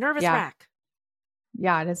me a nervous Yeah. wreck.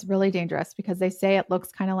 Yeah, it is really dangerous because they say it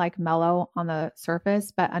looks kind of like mellow on the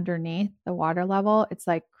surface, but underneath the water level, it's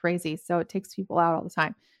like crazy. So it takes people out all the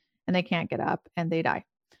time and they can't get up and they die.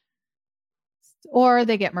 Or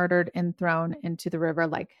they get murdered and thrown into the river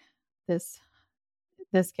like this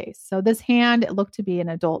case. So this hand, it looked to be an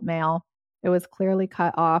adult male. It was clearly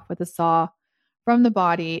cut off with a saw from the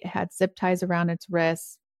body. It had zip ties around its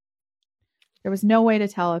wrists. There was no way to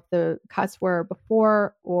tell if the cuts were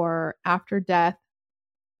before or after death.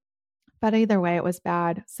 But either way, it was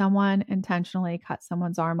bad. Someone intentionally cut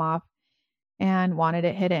someone's arm off and wanted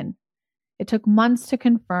it hidden. It took months to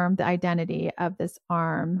confirm the identity of this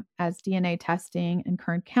arm, as DNA testing in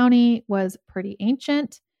Kern County was pretty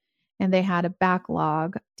ancient and they had a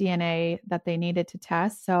backlog DNA that they needed to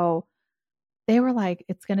test. So they were like,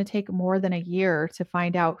 it's going to take more than a year to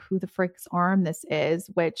find out who the frick's arm this is,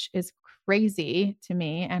 which is crazy to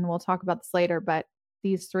me. And we'll talk about this later. But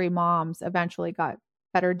these three moms eventually got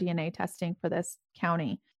better DNA testing for this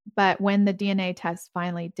county. But when the DNA test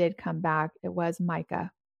finally did come back, it was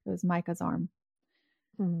Micah. It was Micah's arm.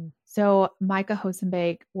 So Micah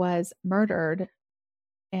Hosenbake was murdered.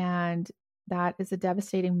 And that is a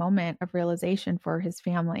devastating moment of realization for his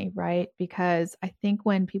family, right? Because I think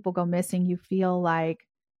when people go missing, you feel like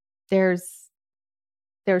there's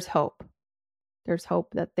hope. There's hope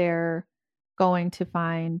that they're going to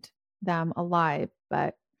find them alive,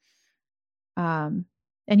 but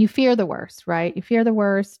and you fear the worst, right? You fear the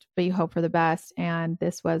worst, but you hope for the best. And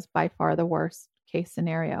this was by far the worst case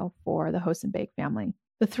scenario for the Hosenbake family.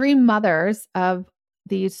 The three mothers of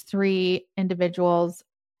these three individuals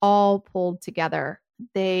all pulled together.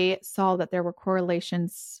 They saw that there were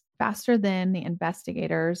correlations faster than the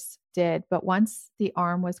investigators did. But once the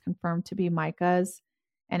arm was confirmed to be Micah's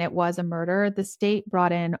and it was a murder, the state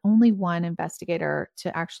brought in only one investigator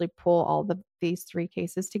to actually pull all these three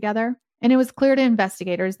cases together. And it was clear to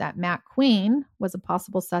investigators that Matt Queen was a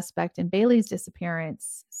possible suspect in Bailey's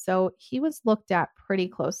disappearance. So he was looked at pretty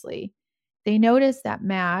closely. They noticed that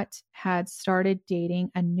Matt had started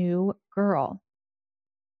dating a new girl.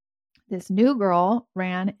 This new girl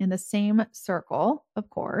ran in the same circle, of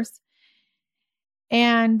course.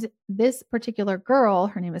 And this particular girl,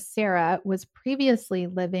 her name is Sarah, was previously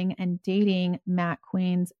living and dating Matt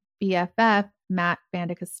Queen's BFF, Matt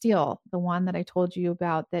Vandecastile, the one that I told you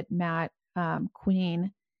about that Matt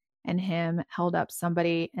Queen and him held up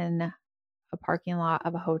somebody in a parking lot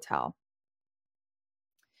of a hotel.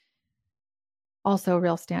 Also a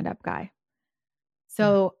real stand-up guy.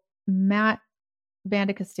 So Matt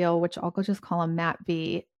Vandecastile, which I'll just call him Matt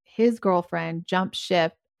V, his girlfriend jumped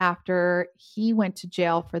ship after he went to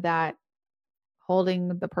jail for that, holding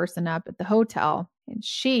the person up at the hotel. And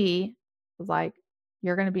she was like,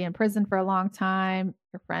 you're going to be in prison for a long time.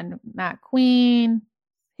 Your friend Matt Queen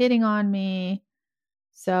hitting on me.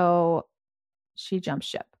 So she jumped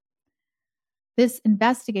ship. This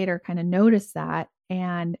investigator kind of noticed that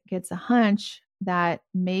and gets a hunch that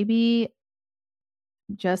maybe,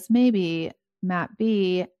 just maybe, Matt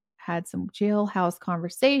B had some jailhouse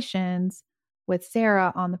conversations with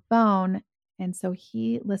Sarah on the phone. And so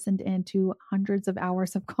he listened into hundreds of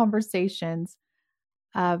hours of conversations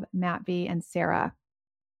of Matt B and Sarah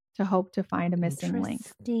to hope to find a missing link.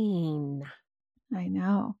 I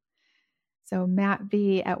know. So Matt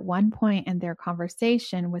V, at one point in their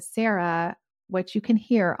conversation with Sarah, which you can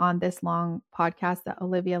hear on this long podcast, the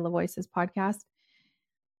Olivia LaVoice's podcast,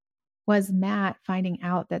 was Matt finding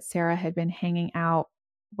out that Sarah had been hanging out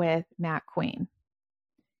with Matt Queen.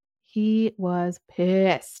 He was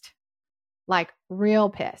pissed, like real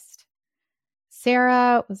pissed.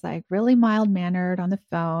 Sarah was like really mild-mannered on the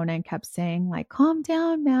phone and kept saying like, calm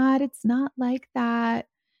down, Matt. It's not like that.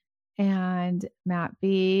 And Matt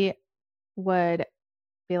B would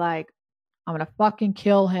be like, I'm going to fucking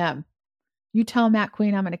kill him. You tell Matt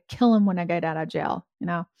Queen I'm going to kill him when I get out of jail. You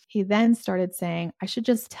know, he then started saying, I should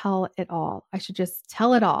just tell it all. I should just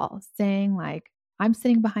tell it all, saying like, I'm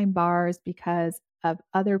sitting behind bars because of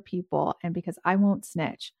other people and because I won't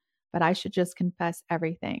snitch, but I should just confess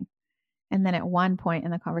everything. And then at one point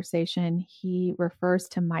in the conversation, he refers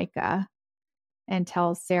to Micah and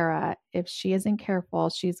tells Sarah if she isn't careful,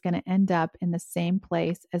 she's going to end up in the same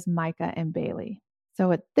place as Micah and Bailey.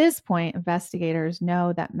 So at this point, investigators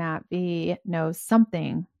know that Matt V knows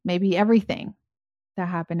something, maybe everything, that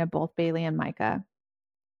happened to both Bailey and Micah.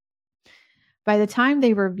 By the time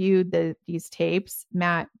they reviewed these tapes,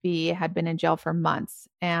 Matt B had been in jail for months,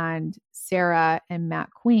 and Sarah and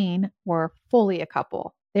Matt Queen were fully a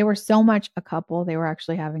couple. They were so much a couple, they were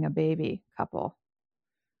actually having a baby couple.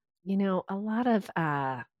 You know, a lot of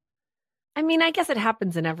I mean, I guess it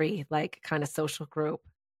happens in every like kind of social group.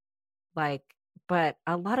 Like, but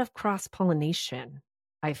a lot of cross-pollination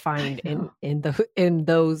I find in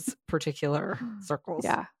those particular circles.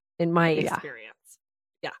 Yeah. In my Yeah. experience.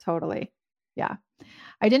 Yeah. Totally. Yeah.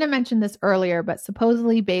 I didn't mention this earlier, but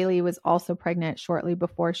supposedly Bailey was also pregnant shortly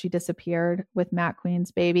before she disappeared with Matt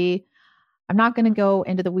Queen's baby. I'm not going to go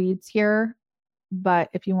into the weeds here, but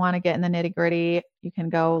if you want to get in the nitty gritty, you can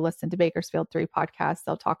go listen to Bakersfield 3 podcast.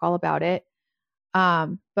 They'll talk all about it.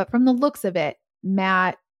 But from the looks of it,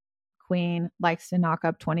 Matt Queen likes to knock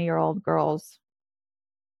up 20-year-old girls.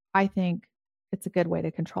 I think it's a good way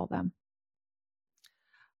to control them.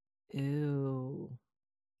 Ooh.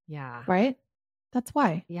 Yeah. Right? That's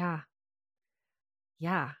why. Yeah.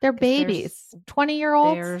 Yeah. They're babies.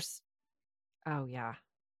 20-year-olds. Oh, yeah.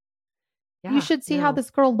 You should see how this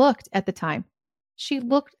girl looked at the time. She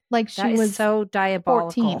looked like she was so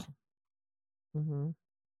diabolical. 14.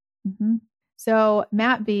 Mm-hmm. So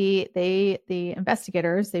Matt B, the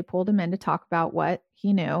investigators, they pulled him in to talk about what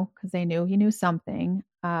he knew because they knew he knew something.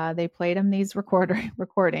 They played him these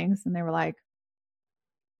recordings and they were like,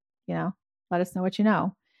 let us know what you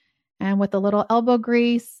know. And with a little elbow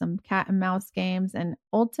grease, some cat and mouse games, and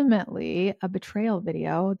ultimately a betrayal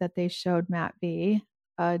video that they showed Matt B,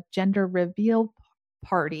 a gender reveal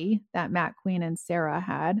party that Matt Queen and Sarah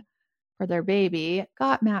had for their baby,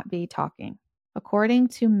 got Matt B talking. According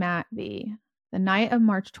to Matt B, the night of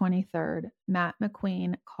March 23rd, Matt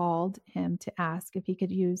McQueen called him to ask if he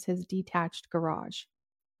could use his detached garage.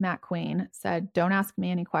 Matt Queen said, "Don't ask me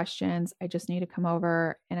any questions. I just need to come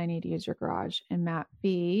over and I need to use your garage." And Matt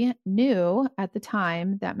B knew at the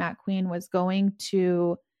time that Matt Queen was going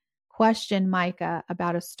to question Micah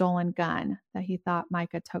about a stolen gun that he thought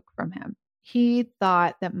Micah took from him. He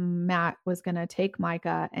thought that Matt was going to take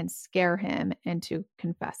Micah and scare him into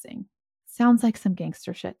confessing. Sounds like some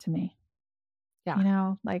gangster shit to me.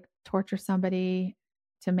 Yeah. Like torture somebody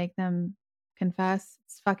to make them confess.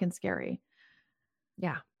 It's fucking scary.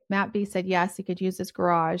 Yeah. Matt B said yes, he could use his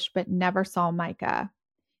garage, but never saw Micah.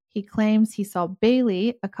 He claims he saw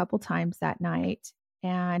Bailey a couple times that night,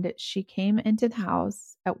 and she came into the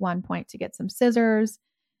house at one point to get some scissors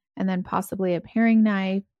and then possibly a paring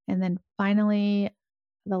knife. And then finally,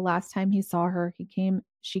 the last time he saw her,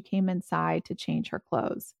 she came inside to change her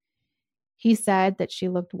clothes. He said that she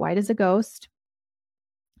looked white as a ghost,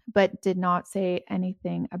 but did not say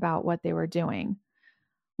anything about what they were doing.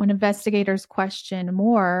 When investigators questioned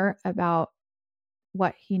more about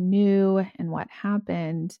what he knew and what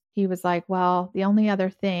happened, he was like, well, the only other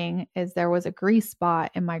thing is there was a grease spot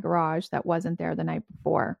in my garage that wasn't there the night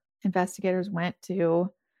before. Investigators went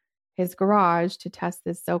to his garage to test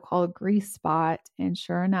this so-called grease spot, and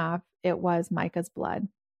sure enough, it was Micah's blood.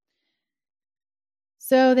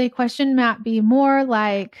 So they questioned Matt B more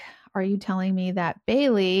like, are you telling me that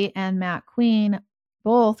Bailey and Matt Queen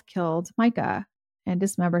both killed Micah and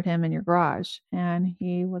dismembered him in your garage? And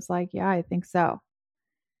he was like, yeah, I think so.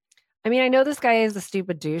 I mean, I know this guy is a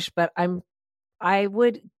stupid douche, but I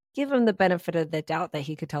would give him the benefit of the doubt that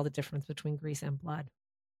he could tell the difference between grease and blood.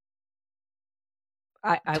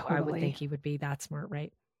 I would think he would be that smart,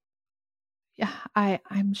 right? Yeah,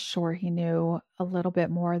 I'm sure he knew a little bit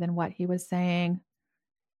more than what he was saying.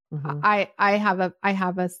 Mm-hmm. I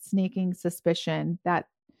have a sneaking suspicion that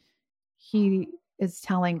he is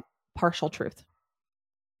telling partial truth.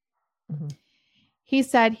 Mm-hmm. He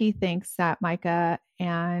said he thinks that Micah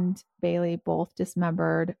and Bailey both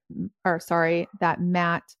dismembered, that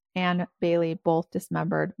Matt and Bailey both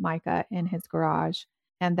dismembered Micah in his garage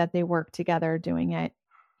and that they worked together doing it.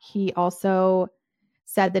 He also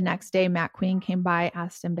said the next day Matt Queen came by,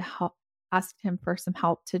 asked him for some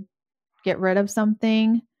help to get rid of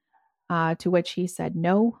something, to which he said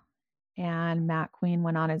no, and Matt Queen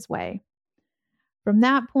went on his way. From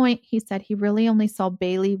that point, he said he really only saw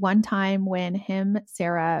Bailey one time when him,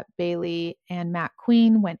 Sarah, Bailey, and Matt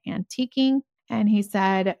Queen went antiquing. And he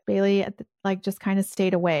said Bailey just kind of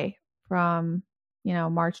stayed away from,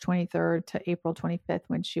 March 23rd to April 25th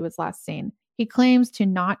when she was last seen. He claims to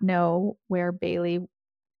not know where Bailey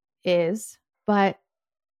is, but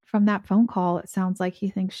from that phone call, it sounds like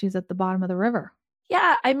he thinks she's at the bottom of the river.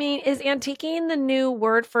 Yeah. I mean, is antiquing the new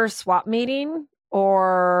word for swap meeting?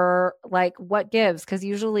 Or like what gives? Because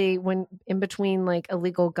usually when in between like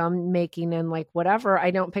illegal gum making and like whatever,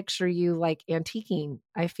 I don't picture you like antiquing.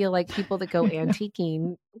 I feel like people that go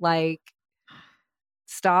antiquing like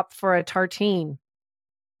stop for a tartine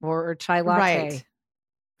or a chai latte, Right.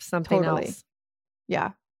 something Totally. else.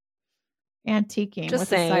 Yeah. Antiquing Just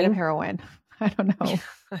with a side of saying. heroin. I don't know.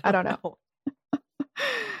 I don't know. know.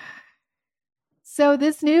 So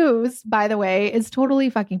this news, by the way, is totally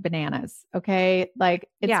fucking bananas. Okay. Like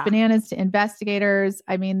it's Yeah. bananas to investigators.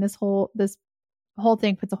 I mean, this whole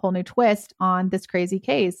thing puts a whole new twist on this crazy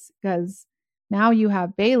case because now you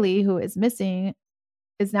have Bailey, who is missing,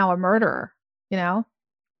 is now a murderer, you know?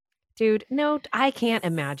 Dude, no, I can't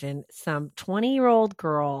imagine some 20-year-old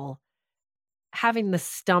girl having the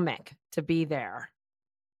stomach to be there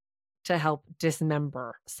to help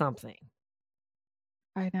dismember something.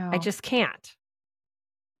 I know. I just can't.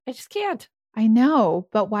 I know.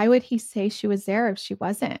 But why would he say she was there if she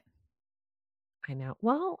wasn't? I know.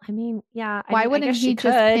 Well, I mean, yeah. Why I wouldn't guess he she just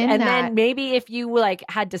could. pin And that? then maybe if you like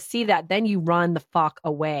had to see that, then you run the fuck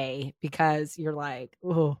away because you're like,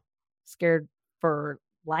 oh, scared for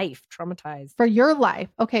life, traumatized. For your life.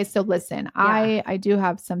 Okay, so listen, Yeah. I do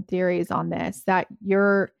have some theories on this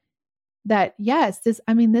yes,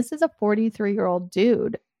 this is a 43-year-old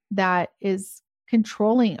dude that is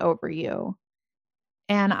controlling over you.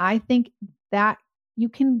 And I think that you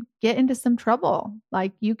can get into some trouble.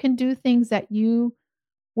 Like you can do things that you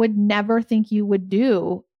would never think you would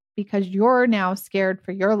do because you're now scared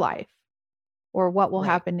for your life or what will Right.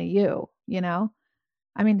 happen to you, you know?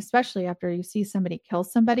 I mean, especially after you see somebody kill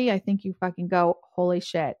somebody, I think you fucking go, holy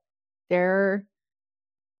shit. They're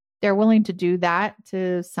willing to do that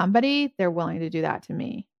to somebody, they're willing to do that to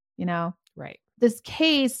me, you know? Right. This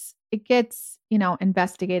case, it gets,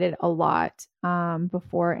 investigated a lot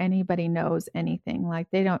before anybody knows anything. Like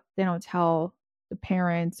they don't tell the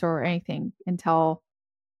parents or anything until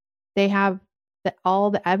they have all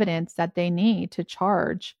the evidence that they need to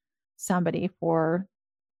charge somebody for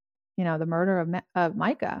the murder of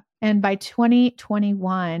Micah. And by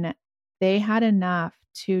 2021, they had enough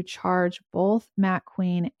to charge both Matt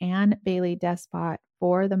Queen and Bailey Despot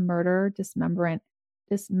for the murder, dismemberment,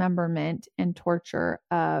 and torture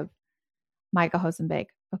of Micah Hosenbeek.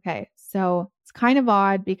 Okay, so it's kind of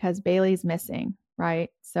odd because Bailey's missing, right?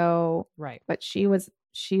 So, Right. but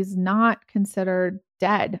she's not considered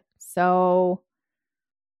dead. So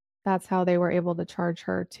that's how they were able to charge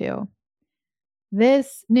her too.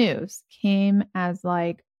 This news came as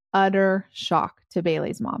like utter shock to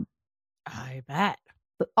Bailey's mom. I bet.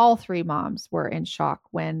 All three moms were in shock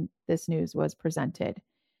when this news was presented.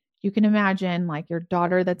 You can imagine like your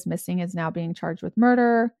daughter that's missing is now being charged with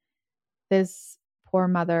murder. This poor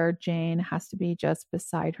mother, Jane, has to be just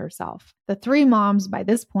beside herself. The three moms by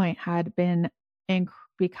this point had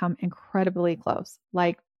become incredibly close,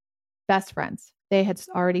 like best friends. They had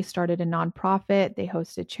already started a nonprofit. They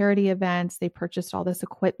hosted charity events. They purchased all this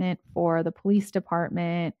equipment for the police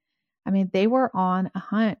department. I mean, they were on a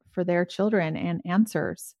hunt for their children and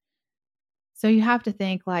answers. So you have to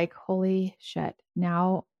think like, holy shit,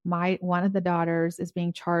 now one of the daughters is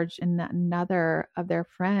being charged in another of their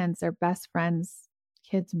friends, their best friend's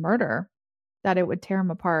kid's murder, that it would tear them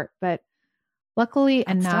apart. But luckily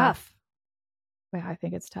That's enough, tough. well, I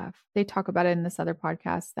think it's tough. They talk about it in this other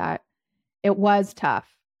podcast that it was tough.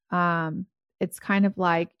 It's kind of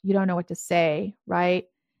like you don't know what to say, right?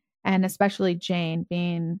 And especially Jane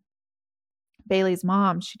being Bailey's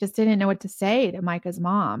mom, she just didn't know what to say to Micah's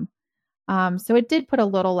mom. So it did put a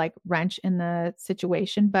little like wrench in the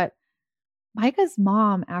situation, but Micah's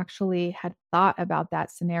mom actually had thought about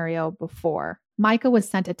that scenario before. Micah was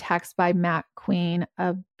sent a text by Matt Queen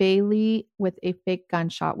of Bailey with a fake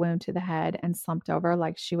gunshot wound to the head and slumped over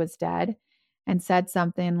like she was dead and said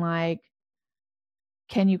something like,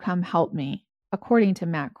 "Can you come help me?" According to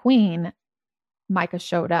Matt Queen, Micah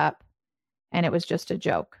showed up and it was just a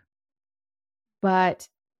joke. But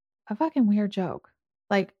a fucking weird joke.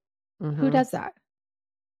 Like, who does that?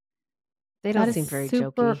 They That don't is seem very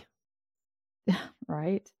super, jokey.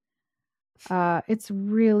 right? It's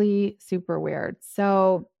really super weird.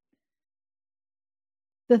 So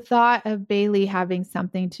the thought of Bailey having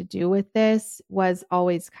something to do with this was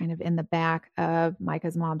always kind of in the back of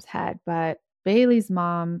Micah's mom's head. But Bailey's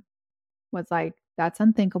mom was like, that's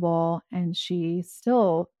unthinkable. And she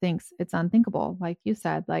still thinks it's unthinkable. Like you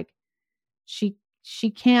said, like she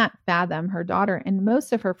can't fathom her daughter and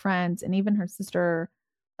most of her friends and even her sister,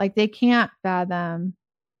 like they can't fathom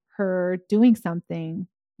her doing something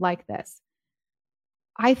like this.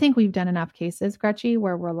 I think we've done enough cases, Gretchen,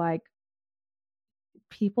 where we're like,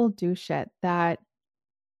 people do shit that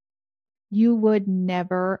you would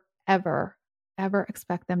never, ever, ever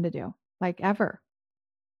expect them to do. Like ever,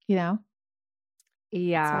 you know? So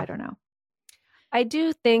Yeah. I don't know. I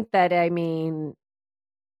do think that, I mean,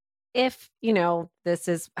 if, this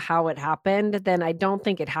is how it happened, then I don't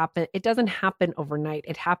think it happened. It doesn't happen overnight.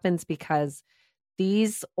 It happens because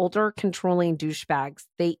these older controlling douchebags,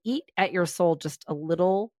 they eat at your soul just a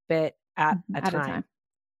little bit at a time.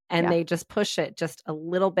 And they just push it just a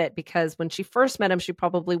little bit, because when she first met him, she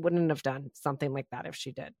probably wouldn't have done something like that if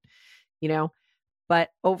she did, but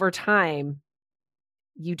over time,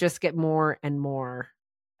 you just get more and more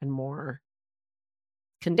and more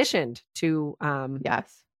conditioned to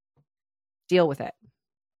deal with it.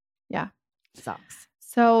 Yeah. Sucks.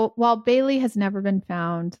 So while Bailey has never been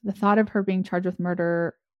found, the thought of her being charged with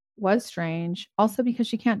murder was strange, also because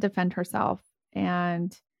she can't defend herself.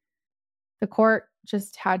 And the court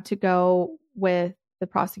just had to go with the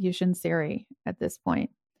prosecution's theory at this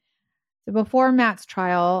point. So before Matt's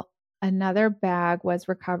trial, another bag was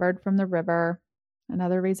recovered from the river.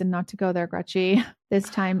 Another reason not to go there, Gretchy. This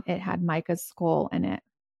time it had Micah's skull in it.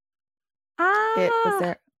 It was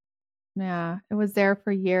there. Yeah, it was there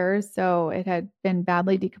for years. So it had been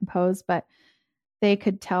badly decomposed, but they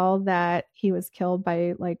could tell that he was killed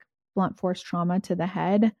by like blunt force trauma to the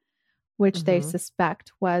head, which they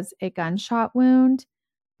suspect was a gunshot wound,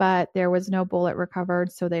 but there was no bullet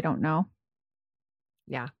recovered. So they don't know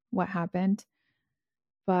what happened.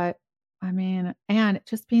 But I mean, and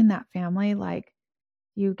just being that family, like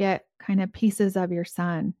you get kind of pieces of your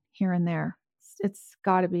son here and there. It's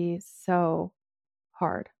got to be so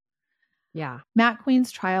hard. Yeah. Matt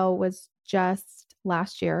Queen's trial was just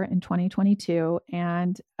last year in 2022.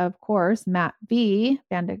 And of course, Matt V.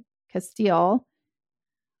 Van de Castile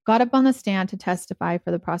got up on the stand to testify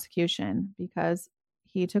for the prosecution because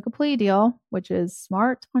he took a plea deal, which is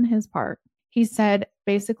smart on his part. He said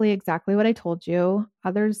basically exactly what I told you.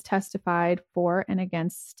 Others testified for and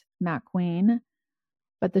against Matt Queen,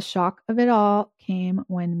 but the shock of it all came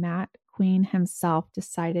when Matt Queen himself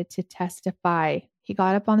decided to testify. He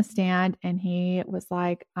got up on the stand and he was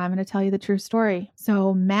like, I'm going to tell you the true story.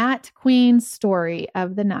 So Matt Queen's story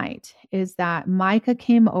of the night is that Micah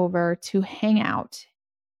came over to hang out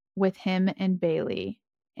with him and Bailey,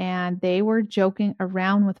 and they were joking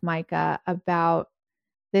around with Micah about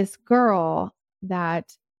this girl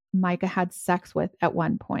that Micah had sex with at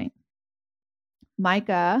one point.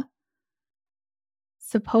 Micah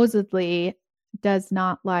supposedly does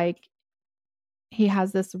not he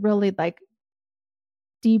has this really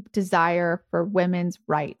deep desire for women's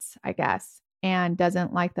rights, I guess, and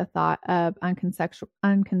doesn't like the thought of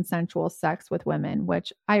unconsensual sex with women,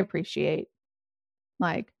 which I appreciate.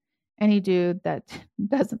 Like any dude that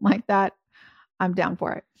doesn't like that, I'm down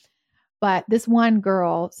for it. But this one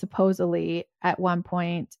girl supposedly at one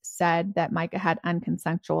point said that Micah had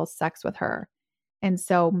unconsensual sex with her. And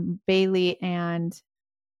so Bailey and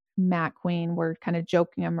Matt Queen were kind of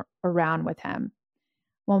joking around with him.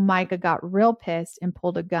 Well, Micah got real pissed and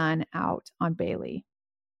pulled a gun out on Bailey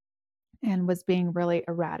and was being really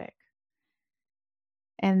erratic.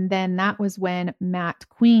 And then that was when Matt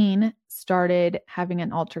Queen started having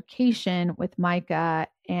an altercation with Micah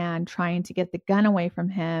and trying to get the gun away from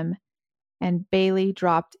him. And Bailey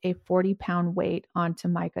dropped a 40-pound weight onto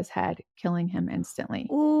Micah's head, killing him instantly.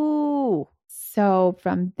 Ooh. So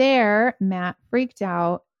from there, Matt freaked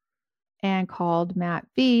out and called Matt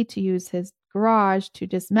V to use his garage to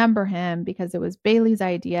dismember him because it was Bailey's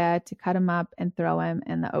idea to cut him up and throw him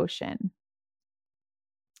in the ocean.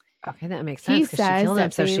 Okay, that makes sense because she killed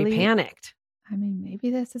him, so she panicked. I mean, maybe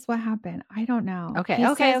this is what happened. I don't know.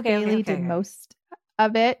 Okay, Bailey did most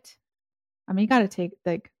of it. I mean, you got to take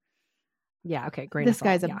yeah, okay, great. This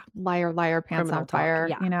guy's a liar, pants Criminal on fire.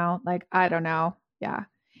 talk, yeah. I don't know. Yeah.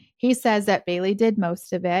 He says that Bailey did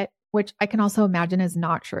most of it, which I can also imagine is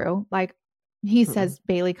not true. He says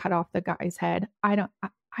Bailey cut off the guy's head. I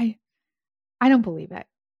don't believe it.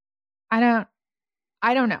 I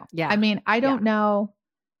don't know. Yeah. I mean, I don't know.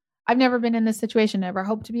 I've never been in this situation, never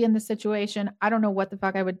hoped to be in this situation. I don't know what the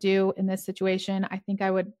fuck I would do in this situation. I think I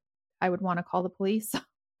would want to call the police.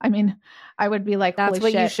 I mean, I would be like, that's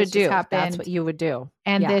what you should do. That's what you would do.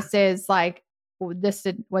 And this is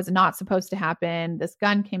was not supposed to happen. This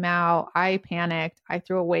gun came out. I panicked. I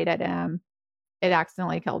threw a weight at him. It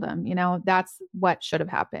accidentally killed him. That's what should have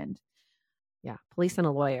happened. Yeah. Police and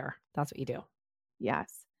a lawyer. That's what you do.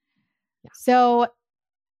 Yes. Yeah. So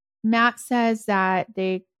Matt says that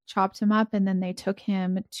they chopped him up and then they took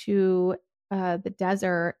him to the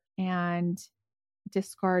desert and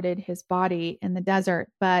discarded his body in the desert,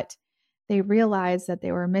 but they realized that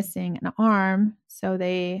they were missing an arm. So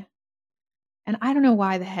and I don't know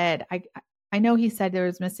why the head, I know he said there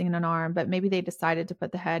was missing an arm, but maybe they decided to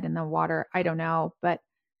put the head in the water. I don't know, but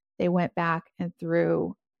they went back and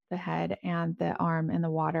threw the head and the arm in the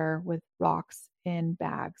water with rocks in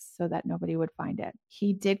bags so that nobody would find it.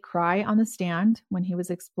 He did cry on the stand when he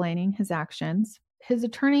was explaining his actions. His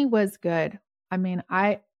attorney was good. I mean,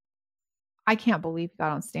 I can't believe he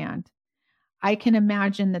got on stand. I can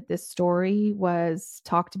imagine that this story was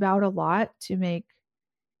talked about a lot to make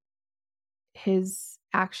his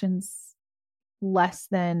actions less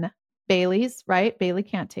than Bailey's, right? Bailey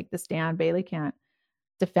can't take the stand. Bailey can't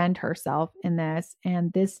defend herself in this.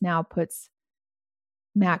 And this now puts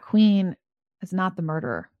Matt Queen as not the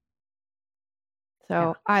murderer. So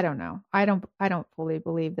Yeah. I don't know. I don't fully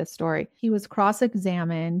believe this story. He was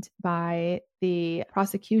cross-examined by the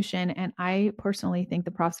prosecution, and I personally think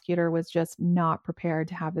the prosecutor was just not prepared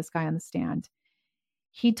to have this guy on the stand.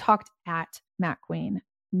 He talked at Matt Queen,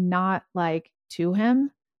 not like to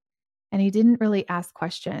him, and he didn't really ask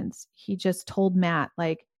questions. He just told Matt,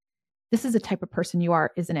 like, this is the type of person you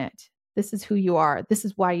are, isn't it? This is who you are. This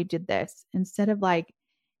is why you did this. Instead of like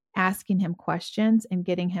asking him questions and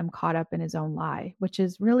getting him caught up in his own lie, which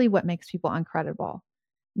is really what makes people uncredible.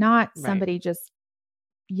 Not somebody just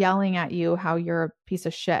yelling at you how you're a piece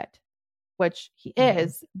of shit, which he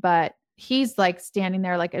is, but he's like standing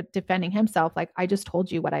there like defending himself. Like, I just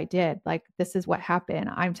told you what I did. Like, this is what happened.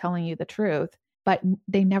 I'm telling you the truth. But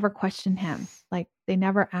they never questioned him. Like, they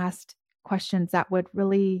never asked questions that would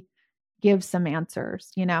really give some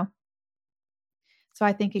answers, you know? So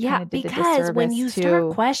I think it kind of did the disservice because when you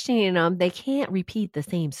start questioning them, they can't repeat the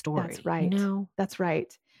same story. That's right. You know? That's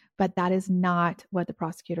right. But that is not what the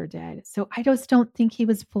prosecutor did. So I just don't think he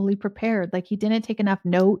was fully prepared. Like, he didn't take enough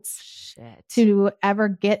notes to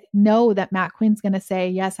ever know that Matt Queen's going to say,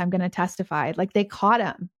 yes, I'm going to testify. Like, they caught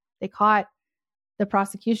him. They caught the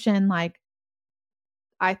prosecution, like,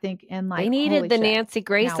 I think in like, they needed the shit. Nancy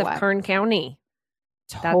Grace of Kern County.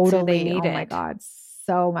 Totally. That's who they needed. Oh my God.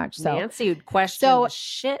 So much so. Nancy would question the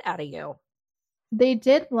shit out of you. They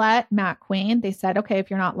did let Matt Queen, they said, okay,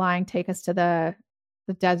 if you're not lying, take us to the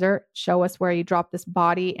desert, show us where you dropped this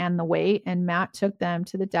body and the weight. And Matt took them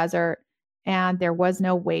to the desert, and there was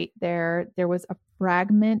no weight there. There was a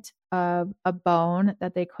fragment of a bone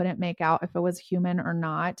that they couldn't make out if it was human or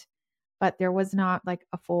not, but there was not like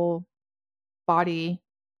a full body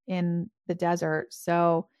in the desert.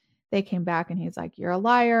 So they came back and he's like, you're a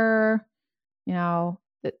liar. You know,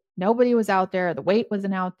 that nobody was out there. The weight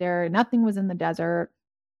wasn't out there. Nothing was in the desert.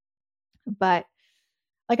 But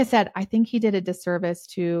like I said, I think he did a disservice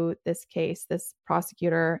to this case, this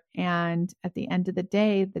prosecutor. And at the end of the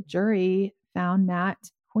day, the jury found Matt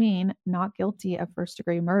Queen not guilty of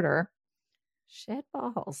first-degree murder. Shit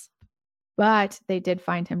balls. But they did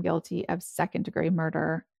find him guilty of second-degree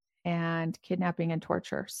murder and kidnapping and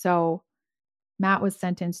torture. So Matt was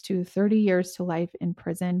sentenced to 30 years to life in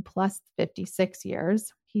prison plus 56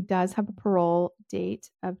 years. He does have a parole date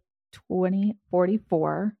of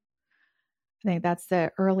 2044. I think that's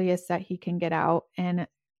the earliest that he can get out. And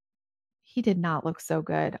he did not look so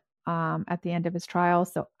good at the end of his trial.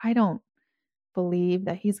 So I don't believe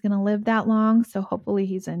that he's going to live that long. So hopefully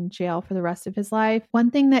he's in jail for the rest of his life.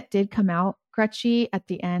 One thing that did come out, Gretchen, at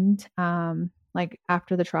the end, like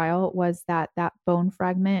after the trial, was that bone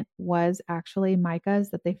fragment was actually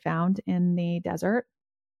Micah's that they found in the desert.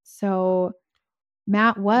 So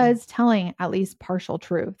Matt was telling at least partial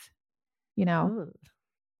truth, you know? Ooh.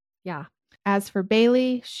 Yeah. As for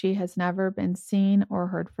Bailey, she has never been seen or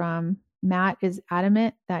heard from. Matt is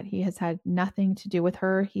adamant that he has had nothing to do with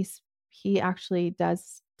her. He actually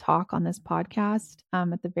does talk on this podcast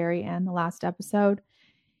at the very end, the last episode.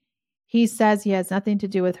 He says he has nothing to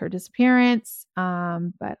do with her disappearance,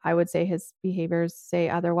 but I would say his behaviors say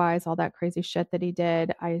otherwise. All that crazy shit that he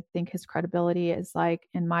did, I think his credibility is like,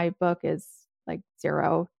 in my book, is like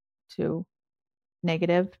 0 to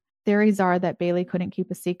negative. Theories are that Bailey couldn't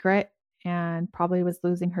keep a secret and probably was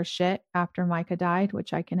losing her shit after Micah died,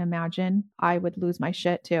 which I can imagine I would lose my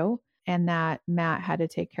shit too, and that Matt had to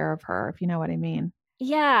take care of her, if you know what I mean.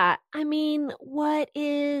 Yeah. I mean, what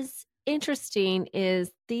is interesting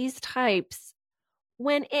is these types,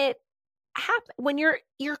 when it happens, when you're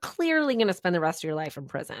clearly going to spend the rest of your life in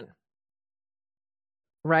prison,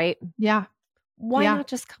 right? Yeah. Why not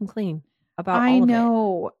just come clean about all of it?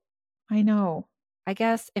 I know. I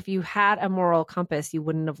guess if you had a moral compass, you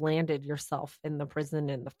wouldn't have landed yourself in the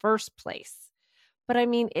prison in the first place. But I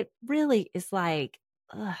mean, it really is like,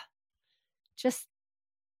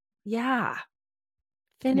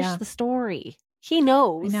 finish the story. He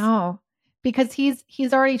knows. I know. Because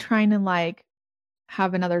he's already trying to like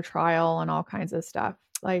have another trial and all kinds of stuff.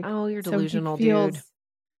 Like, oh, you're so delusional, dude.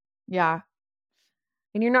 Yeah.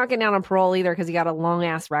 And you're not getting out on parole either because you got a long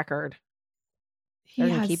ass record. He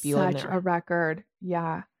has keep you such a record.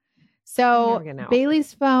 Yeah. So never gonna know.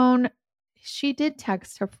 Bailey's phone, she did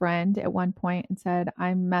text her friend at one point and said,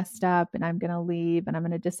 I'm messed up and I'm going to leave and I'm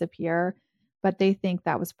going to disappear. But they think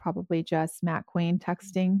that was probably just Matt Queen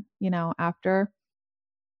texting, after.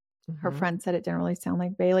 Her friend said it didn't really sound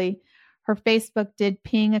like Bailey. Her Facebook did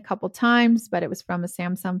ping a couple times, but it was from a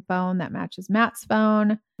Samsung phone that matches Matt's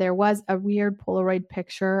phone. There was a weird Polaroid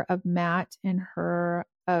picture of Matt and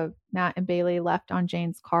Bailey left on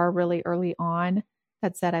Jane's car really early on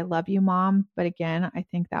that said, I love you, Mom. But again, I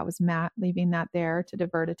think that was Matt leaving that there to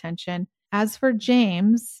divert attention. As for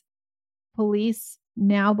James, police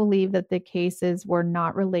now believe that the cases were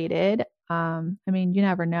not related. You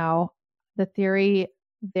never know. The theory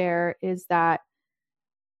there is that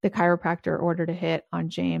the chiropractor ordered a hit on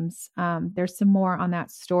James. There's some more on that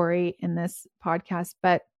story in this podcast,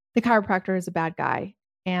 but the chiropractor is a bad guy.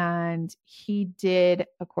 And he did,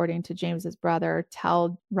 according to James's brother,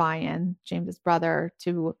 tell Ryan, James's brother,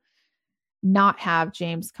 to not have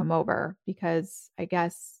James come over because I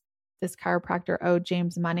guess this chiropractor owed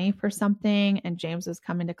James money for something and James was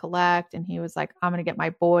coming to collect. And he was like, I'm going to get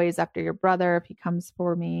my boys after your brother if he comes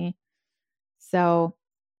for me. So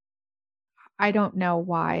I don't know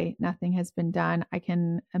why nothing has been done. I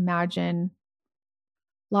can imagine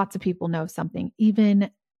lots of people know something.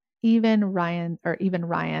 Even Ryan,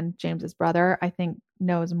 James's brother, I think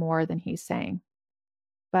knows more than he's saying.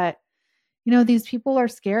 But these people are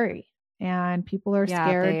scary and people are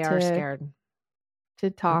scared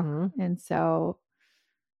to talk. And so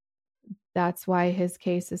that's why his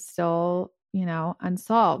case is still,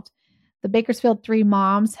 unsolved. The Bakersfield 3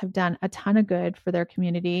 moms have done a ton of good for their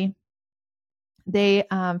community. They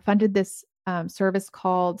funded this service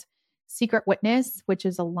called Secret Witness, which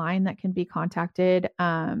is a line that can be contacted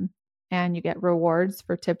and you get rewards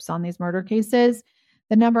for tips on these murder cases.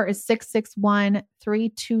 The number is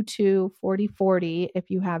 661-322-4040. If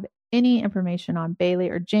you have any information on Bailey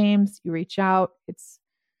or James, you reach out. It's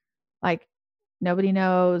like nobody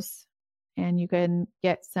knows and you can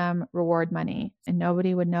get some reward money and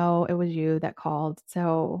nobody would know it was you that called.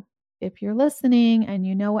 So if you're listening and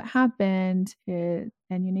you know what happened and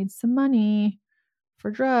you need some money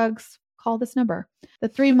for drugs, call this number. The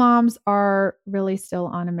 3 moms are really still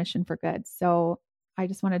on a mission for good. So I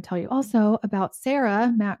just want to tell you also about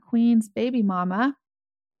Sarah, Matt Queen's baby mama.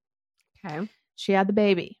 Okay. She had the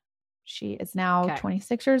baby. She is now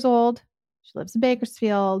 26 years old. She lives in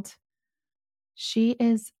Bakersfield. She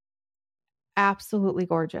is absolutely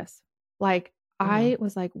gorgeous. Like, I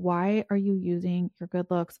was like, why are you using your good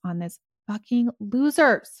looks on this fucking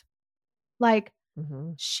losers? Like,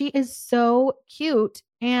 she is so cute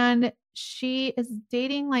and she is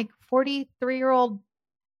dating like 43-year-old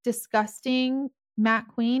disgusting Matt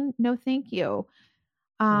Queen. No, thank you.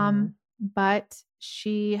 But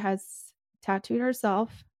she has tattooed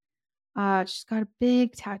herself. She's got a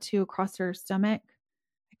big tattoo across her stomach.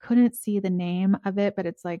 I couldn't see the name of it, but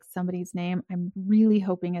it's like somebody's name. I'm really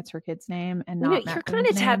hoping it's her kid's name and not Matt You're Queen's kind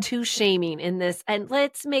of name. tattoo shaming in this, and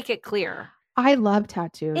let's make it clear. I love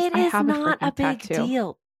tattoos. It I is have not a big tattoo.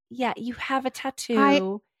 deal. Yeah, you have a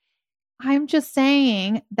tattoo. I'm just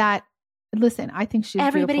saying that. Listen, I think she's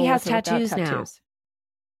Everybody has tattoos now.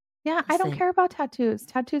 Yeah, listen. I don't care about tattoos.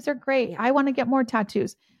 Tattoos are great. I want to get more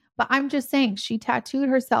tattoos. But I'm just saying she tattooed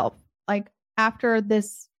herself like after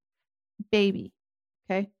this baby.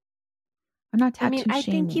 Okay. I'm not tattoo shaming. I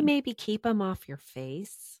think you maybe keep them off your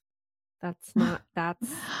face. That's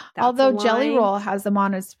Although Jelly Roll has them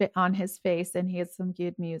on his face and he has some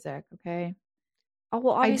good music. Okay. Oh,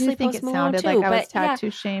 well, obviously I do think it sounded like I was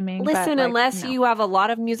tattoo shaming. Listen, unless you have a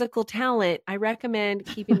lot of musical talent, I recommend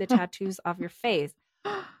keeping the tattoos off your face.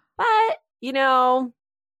 But,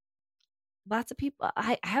 lots of people,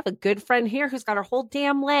 I have a good friend here who's got her whole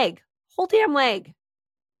damn leg.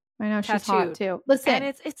 I know, she's hot too. Listen.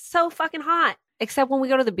 And it's so fucking hot. Except when we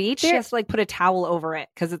go to the beach, she has to like put a towel over it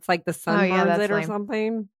because it's like the sun burns it or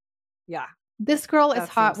something. Yeah. This girl is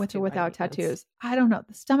hot with or without tattoos. I don't know.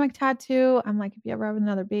 The stomach tattoo, I'm like, if you ever have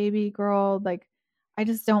another baby girl, like, I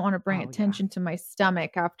just don't want to bring attention to my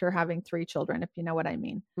stomach after having 3 children, if you know what I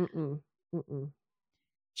mean.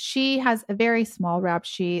 She has a very small rap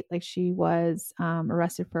sheet. Like, she was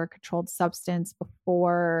arrested for a controlled substance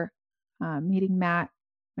before meeting Matt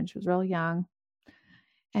when she was real young.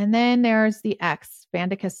 And then there's the ex,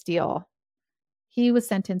 Vanda Castile. He was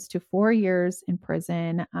sentenced to 4 years in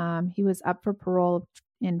prison. He was up for parole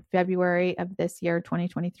in February of this year,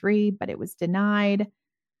 2023, but it was denied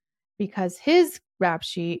because his rap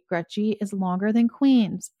sheet, Gretchy, is longer than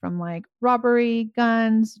Queen's, from like robbery,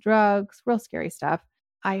 guns, drugs, real scary stuff.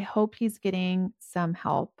 I hope he's getting some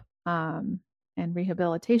help and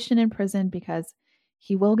rehabilitation in prison because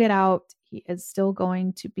he will get out. He is still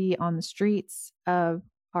going to be on the streets of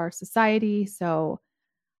our society. So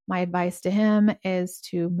my advice to him is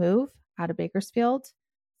to move out of Bakersfield,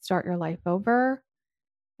 start your life over,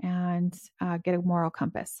 and get a moral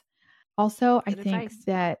compass. Also, I think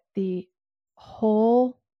that the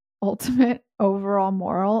whole ultimate overall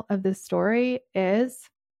moral of this story is,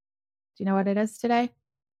 do you know what it is today?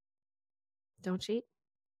 Don't cheat.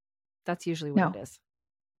 That's usually what it is.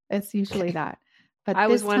 It's usually that. But I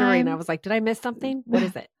was wondering, I was like, did I miss something? What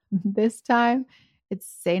is it? This time it's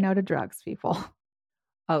say no to drugs, people.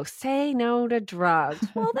 Oh, say no to drugs.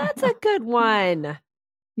 Well, that's a good one.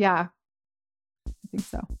 Yeah, I think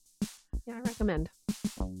so. Yeah, I recommend.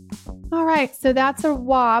 All right. So that's a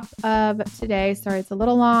whop of today. Sorry, it's a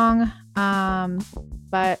little long,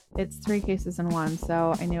 but it's 3 cases in one.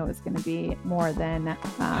 So I knew it was going to be more than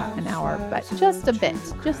an hour, but just a bit,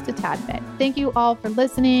 just a tad bit. Thank you all for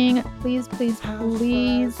listening. Please, please,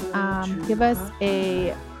 please give us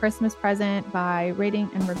a Christmas present by rating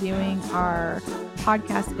and reviewing our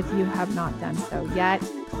podcast if you have not done so yet.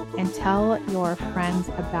 And tell your friends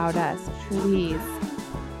about us, please.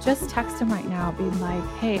 Just text them right now, being like,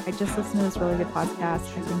 hey, I just listened to this really good podcast.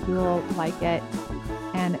 I think you will like it.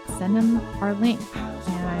 And send them our link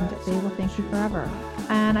and they will thank you forever.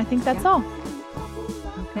 And I think that's all.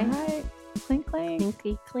 Okay. All right. Clink, clink.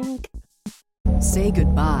 Clinky, clink. Say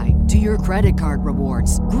goodbye to your credit card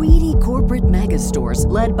rewards. Greedy corporate mega stores,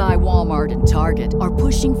 led by Walmart and Target, are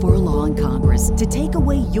pushing for a law in Congress to take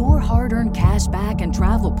away your hard-earned cash back and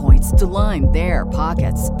travel points to line their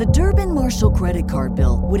pockets. The Durbin-Marshall credit card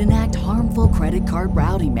bill would enact harmful credit card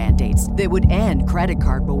routing mandates that would end credit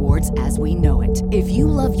card rewards as we know it. If you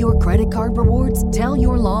love your credit card rewards, tell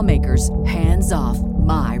your lawmakers, hands off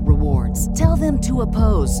my rewards. Tell them to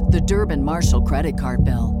oppose the Durbin-Marshall credit card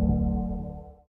bill.